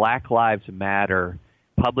died, Black Lives Matter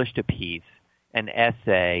published a piece, an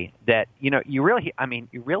essay that you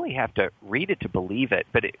really have to read it to believe it.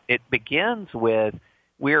 But it begins with,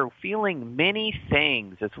 "We're feeling many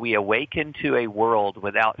things as we awaken to a world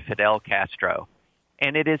without Fidel Castro,"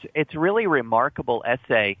 and it's really a remarkable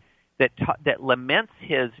essay that laments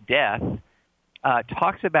his death,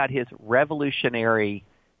 talks about his revolutionary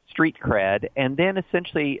street cred, and then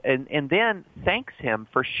essentially and then thanks him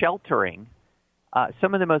for sheltering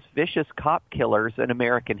some of the most vicious cop killers in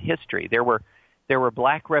American history. There were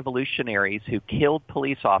black revolutionaries who killed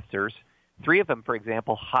police officers. 3 of them, for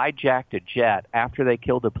example, hijacked a jet after they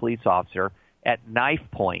killed a police officer at knife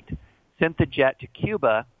point, sent the jet to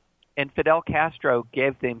Cuba, and Fidel Castro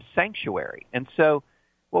gave them sanctuary. And so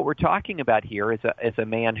what we're talking about here is a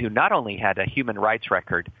man who not only had a human rights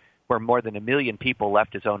record where more than 1 million people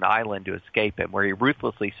left his own island to escape him, where he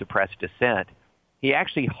ruthlessly suppressed dissent, he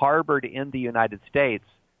actually harbored in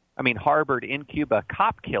Cuba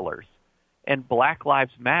cop killers, and Black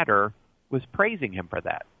Lives Matter was praising him for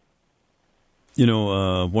that.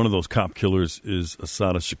 One of those cop killers is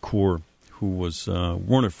Assata Shakur, who was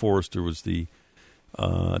Werner Forrester was I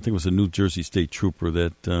think it was a New Jersey state trooper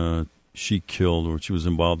that she killed, or she was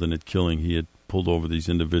involved in it killing. He had pulled over these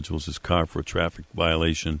individuals' his car for a traffic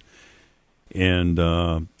violation, and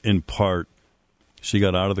in part, she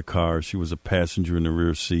got out of the car. She was a passenger in the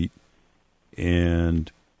rear seat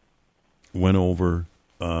and went over.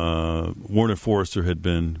 Werner Forrester had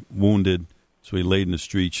been wounded, so he laid in the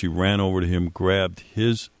street. She ran over to him, grabbed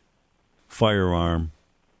his firearm,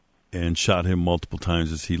 and shot him multiple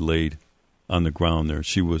times as he laid on the ground there.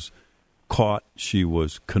 She was caught. She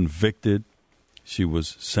was convicted. She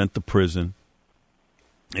was sent to prison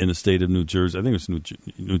in the state of New Jersey. I think it was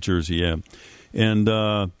New Jersey, yeah.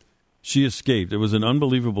 And she escaped. It was an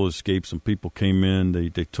unbelievable escape. Some people came in.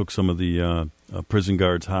 They took some of the prison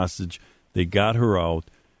guards hostage. They got her out.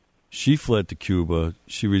 She fled to Cuba.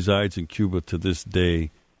 She resides in Cuba to this day,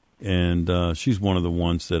 and she's one of the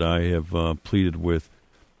ones that I have pleaded with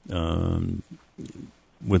no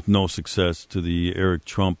success, to the Eric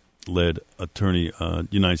Trump-led attorney,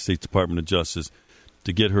 United States Department of Justice,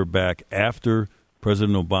 to get her back after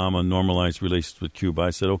President Obama normalized relations with Cuba.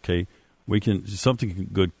 I said, okay, something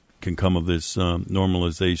good can come of this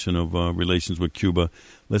normalization of relations with Cuba.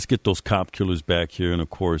 Let's get those cop killers back here. And,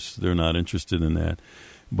 of course, they're not interested in that.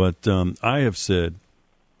 But I have said,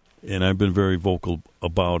 and I've been very vocal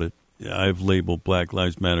about it, I've labeled Black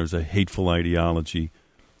Lives Matter as a hateful ideology.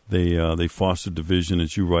 They foster division,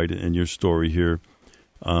 as you write in your story here.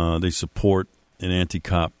 They support an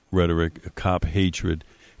anti-cop rhetoric, a cop hatred.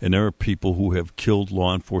 And there are people who have killed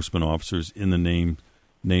law enforcement officers in the name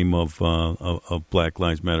of Black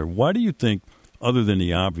Lives Matter. Why do you think, other than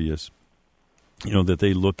the obvious, that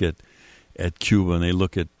they look at Cuba and they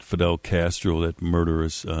look at Fidel Castro, that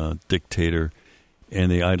murderous dictator, and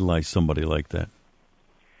they idolize somebody like that?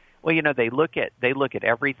 Well, they look at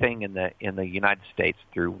everything in the United States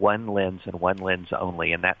through one lens and one lens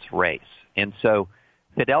only, and that's race. And so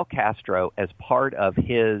Fidel Castro, as part of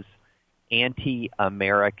his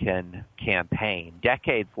anti-American campaign,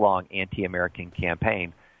 decades-long anti-American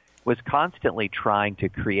campaign, was constantly trying to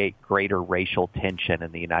create greater racial tension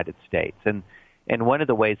in the United States. And one of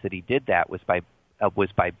the ways that he did that was by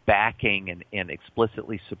backing and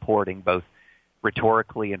explicitly supporting, both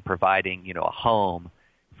rhetorically and providing, a home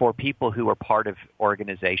for people who are part of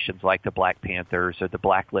organizations like the Black Panthers or the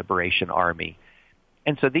Black Liberation Army.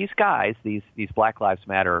 And so these guys, these Black Lives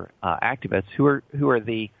Matter activists, who are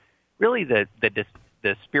the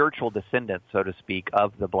spiritual descendants, so to speak,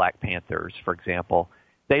 of the Black Panthers, for example,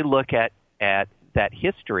 they look at that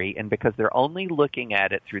history, and because they're only looking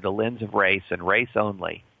at it through the lens of race and race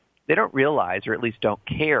only, they don't realize, or at least don't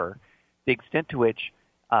care, the extent to which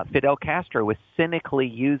Fidel Castro was cynically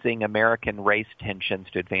using American race tensions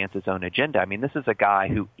to advance his own agenda. I mean, this is a guy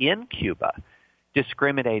who in Cuba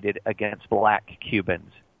discriminated against black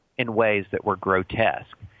Cubans in ways that were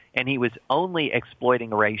grotesque. And he was only exploiting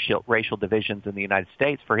racial divisions in the United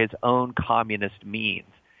States for his own communist means.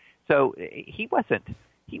 So he wasn't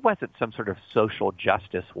some sort of social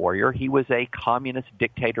justice warrior. He was a communist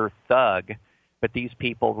dictator thug, but these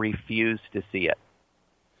people refused to see it.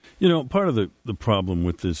 You know, part of the problem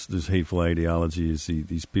with this hateful ideology is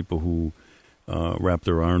these people who wrap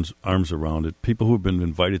their arms around it, people who have been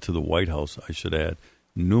invited to the White House, I should add,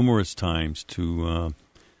 numerous times to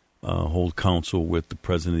hold counsel with the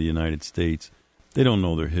President of the United States. They don't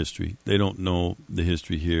know their history. They don't know the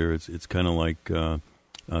history here. It's kind of like Colin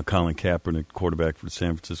Kaepernick, quarterback for the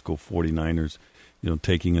San Francisco 49ers,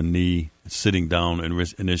 taking a knee, sitting down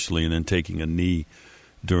initially, and then taking a knee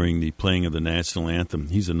during the playing of the national anthem.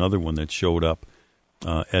 He's another one that showed up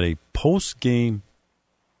at a post-game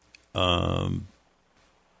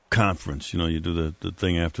conference. You do the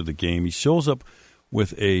thing after the game. He shows up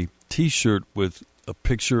with a T-shirt with a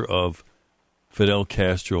picture of Fidel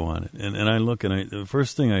Castro on it. And I look, and the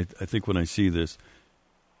first thing I think when I see this,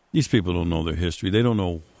 these people don't know their history. They don't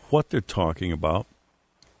know what they're talking about.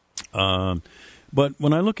 But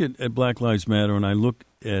when I look at Black Lives Matter and I look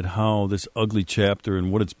at how this ugly chapter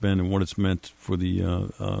and what it's been and what it's meant for the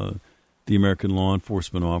American law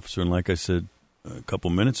enforcement officer, and like I said a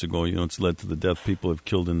couple minutes ago, it's led to the death people have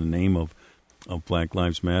killed in the name of Black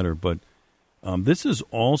Lives Matter. But this has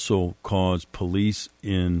also caused police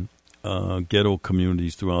in ghetto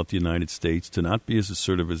communities throughout the United States to not be as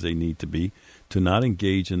assertive as they need to be, to not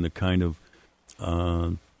engage in the kind of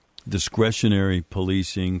discretionary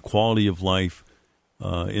policing, quality of life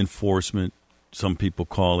enforcement, some people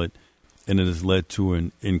call it, and it has led to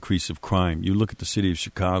an increase of crime. You look at the city of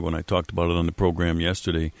Chicago, and I talked about it on the program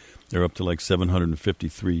yesterday, they're up to like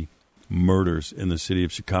 753 murders in the city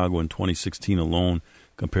of Chicago in 2016 alone,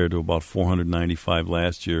 compared to about 495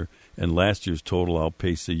 last year, and last year's total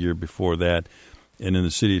outpaced the year before that. And in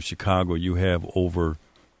the city of Chicago, you have over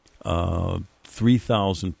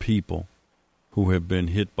 3,000 people who have been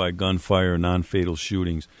hit by gunfire, non-fatal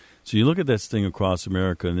shootings. So you look at this thing across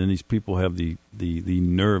America, and then these people have the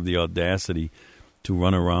nerve, the audacity to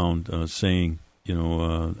run around saying,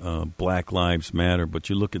 Black Lives Matter. But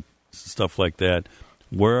you look at stuff like that.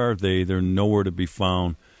 Where are they? They're nowhere to be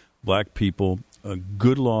found. Black people,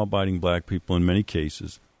 good law-abiding black people in many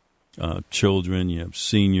cases, children, you have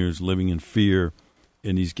seniors living in fear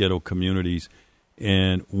in these ghetto communities.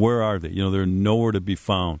 And where are they? They're nowhere to be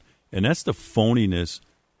found. And that's the phoniness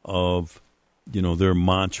of their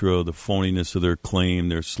mantra, the phoniness of their claim,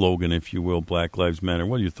 their slogan, if you will, Black Lives Matter.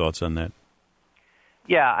 What are your thoughts on that?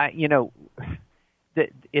 Yeah,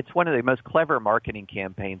 it's one of the most clever marketing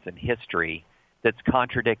campaigns in history that's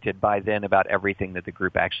contradicted by then about everything that the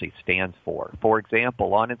group actually stands for. For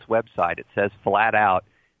example, on its website, it says flat out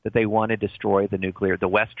that they want to destroy the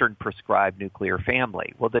Western prescribed nuclear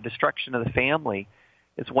family. Well, the destruction of the family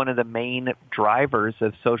is one of the main drivers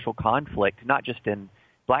of social conflict, not just in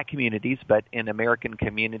black communities, but in American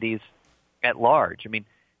communities at large. I mean,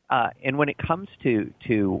 and when it comes to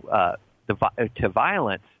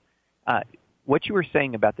violence, what you were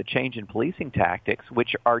saying about the change in policing tactics,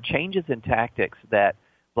 which are changes in tactics that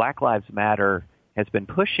Black Lives Matter has been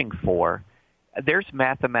pushing for, there's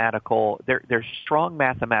strong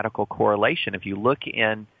mathematical correlation. If you look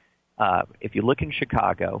in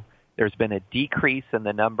Chicago, there's been a decrease in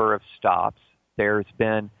the number of stops. There's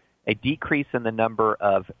been a decrease in the number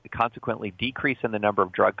of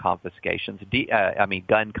drug confiscations,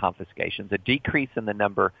 gun confiscations, a decrease in the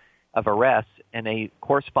number of arrests, and a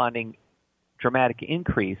corresponding dramatic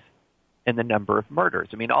increase in the number of murders.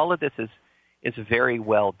 I mean, all of this is very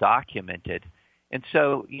well documented. And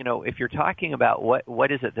so, if you're talking about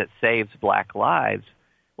what is it that saves black lives,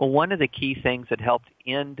 well, one of the key things that helped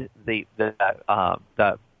end the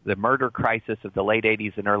murder crisis of the late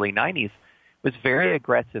 80s and early 90s was very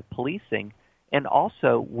aggressive policing, and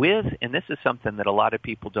also and this is something that a lot of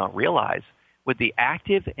people don't realize, with the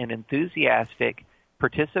active and enthusiastic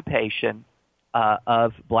participation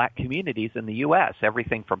of black communities in the U.S.,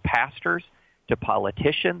 everything from pastors to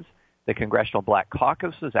politicians. The Congressional Black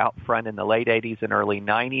Caucus was out front in the late 80s and early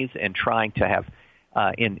 90s and trying to have,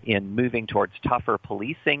 in moving towards tougher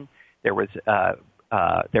policing. There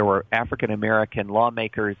were African-American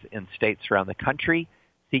lawmakers in states around the country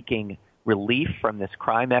seeking relief from this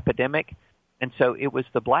crime epidemic. And so it was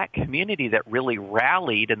the black community that really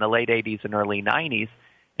rallied in the late 80s and early 90s.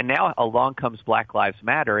 And now along comes Black Lives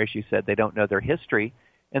Matter. As you said, they don't know their history,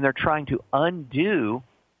 and they're trying to undo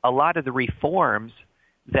a lot of the reforms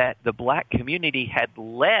that the black community had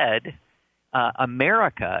led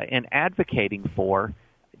America in advocating for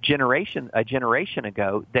a generation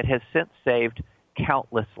ago that has since saved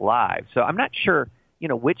countless lives. So I'm not sure,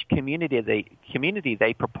 which community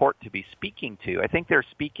they purport to be speaking to. I think they're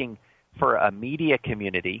speaking for a media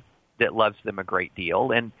community that loves them a great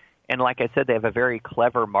deal. And like I said, they have a very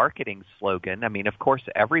clever marketing slogan. I mean, of course,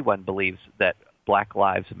 everyone believes that Black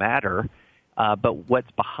Lives Matter, but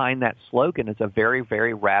what's behind that slogan is a very,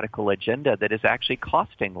 very radical agenda that is actually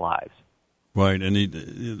costing lives. Right,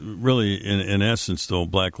 and really, in essence, though,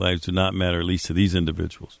 black lives do not matter, at least to these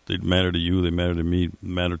individuals. They matter to you, they matter to me,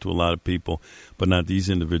 matter to a lot of people, but not these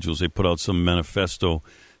individuals. They put out some manifesto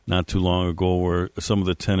not too long ago where some of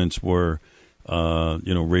the tenets were,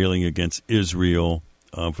 railing against Israel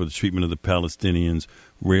for the treatment of the Palestinians,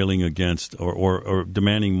 railing against or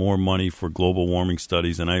demanding more money for global warming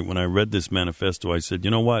studies. And when I read this manifesto, I said,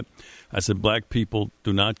 you know what? I said, black people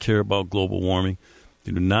do not care about global warming.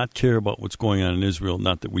 They do not care about what's going on in Israel.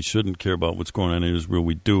 Not that we shouldn't care about what's going on in Israel.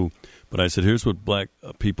 We do. But I said, here's what black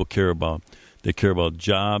people care about. They care about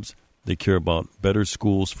jobs. They care about better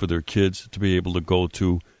schools for their kids to be able to go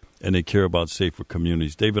to. And they care about safer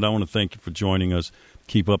communities. David, I want to thank you for joining us.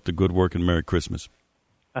 Keep up the good work and Merry Christmas.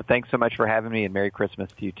 Thanks so much for having me, and Merry Christmas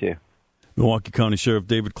to you, too. Milwaukee County Sheriff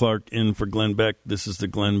David Clark in for Glenn Beck. This is the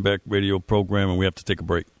Glenn Beck radio program, and we have to take a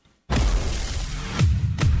break.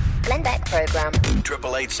 Glenn Beck program.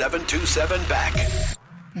 888-727-BECK.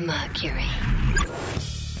 Mercury.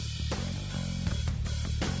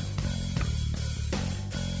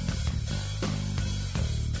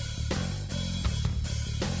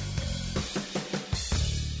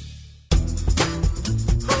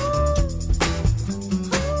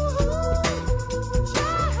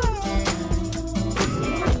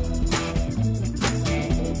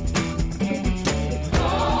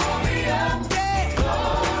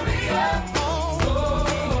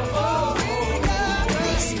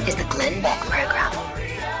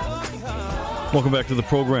 Welcome back to the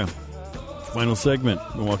program. Final segment.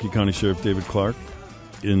 Milwaukee County Sheriff David Clark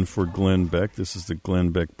in for Glenn Beck. This is the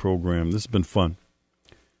Glenn Beck program. This has been fun.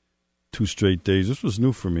 2 straight days. This was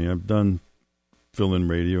new for me. I've done fill-in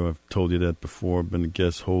radio. I've told you that before. I've been a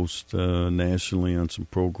guest host nationally on some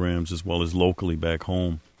programs as well as locally back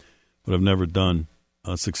home. But I've never done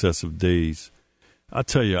successive days. I'll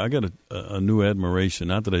tell you, I got a new admiration,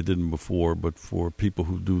 not that I didn't before, but for people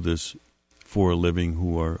who do this for a living,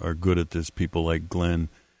 who are good at this, people like Glenn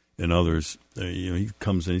and others. He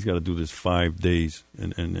comes in, he's got to do this 5 days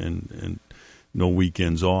and no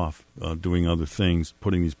weekends off, doing other things.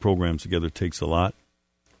 Putting these programs together takes a lot.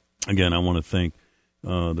 Again, I want to thank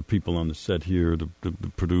the people on the set here, the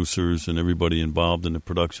producers, and everybody involved in the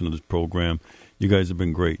production of this program. You guys have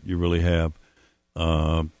been great. You really have.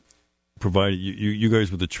 Provided you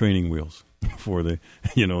guys with the training wheels for the,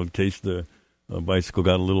 in case the bicycle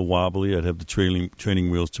got a little wobbly, I'd have the training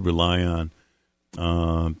wheels to rely on.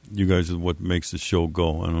 You guys are what makes the show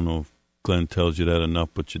go. I don't know if Glenn tells you that enough,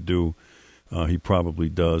 but you do. He probably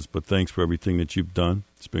does. But thanks for everything that you've done.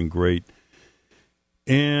 It's been great.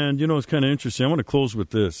 And, it's kind of interesting. I want to close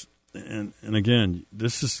with this. And again,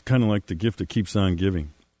 this is kind of like the gift that keeps on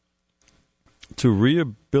giving. To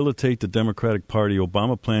rehabilitate the Democratic Party,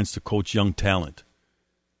 Obama plans to coach young talent.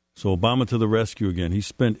 So Obama to the rescue again. He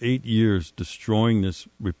spent 8 years destroying this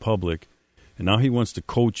republic, and now he wants to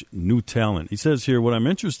coach new talent. He says here, what I'm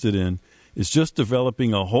interested in is just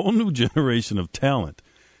developing a whole new generation of talent,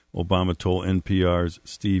 Obama told NPR's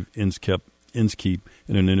Steve Inskeep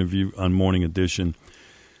in an interview on Morning Edition.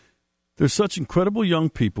 There's such incredible young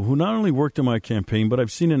people who not only worked in my campaign, but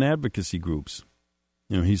I've seen in advocacy groups.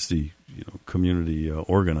 He's the community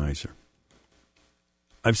organizer.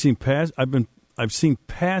 I've seen passionate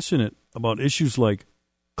about issues like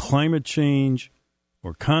climate change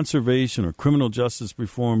or conservation or criminal justice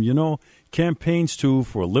reform. Campaigns too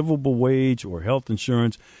for a livable wage or health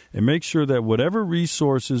insurance, and make sure that whatever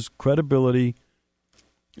resources, credibility,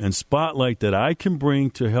 and spotlight that I can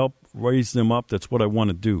bring to help raise them up, that's what I want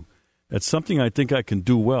to do. That's something I think I can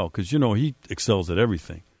do well because, he excels at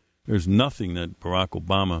everything. There's nothing that Barack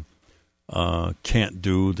Obama can't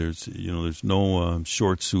do. There's no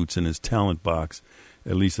short suits in his talent box.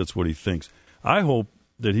 At least that's what he thinks. I hope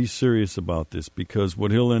that he's serious about this because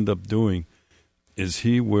what he'll end up doing is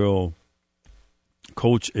he will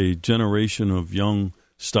coach a generation of young,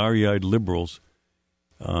 starry-eyed liberals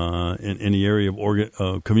in the area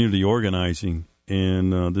of community organizing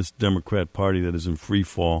and this Democrat Party that is in free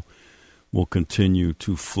fall will continue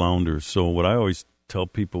to flounder. So what I always tell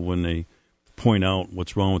people when they point out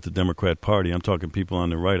what's wrong with the Democrat Party, I'm talking people on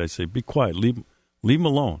the right, I say, be quiet, leave them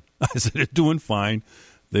alone. I said, they're doing fine.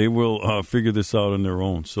 They will figure this out on their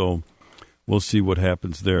own. So we'll see what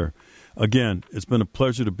happens there. Again, it's been a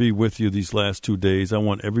pleasure to be with you these last 2 days. I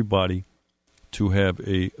want everybody to have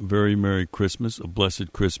a very Merry Christmas, a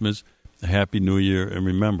blessed Christmas, a Happy New Year. And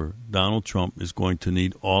remember, Donald Trump is going to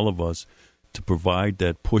need all of us to provide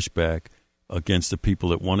that pushback against the people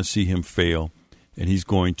that want to see him fail. And he's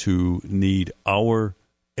going to need our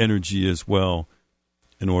energy as well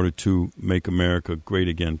in order to make America great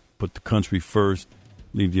again. Put the country first,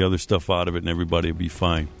 leave the other stuff out of it, and everybody will be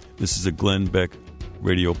fine. This is a Glenn Beck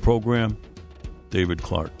radio program. David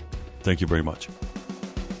Clark. Thank you very much.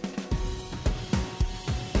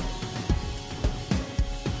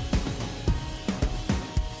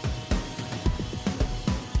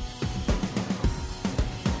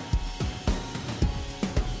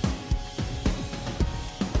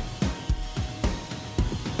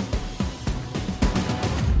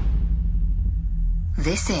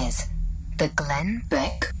 This is the Glenn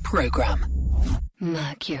Beck Program.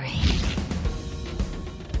 Mercury.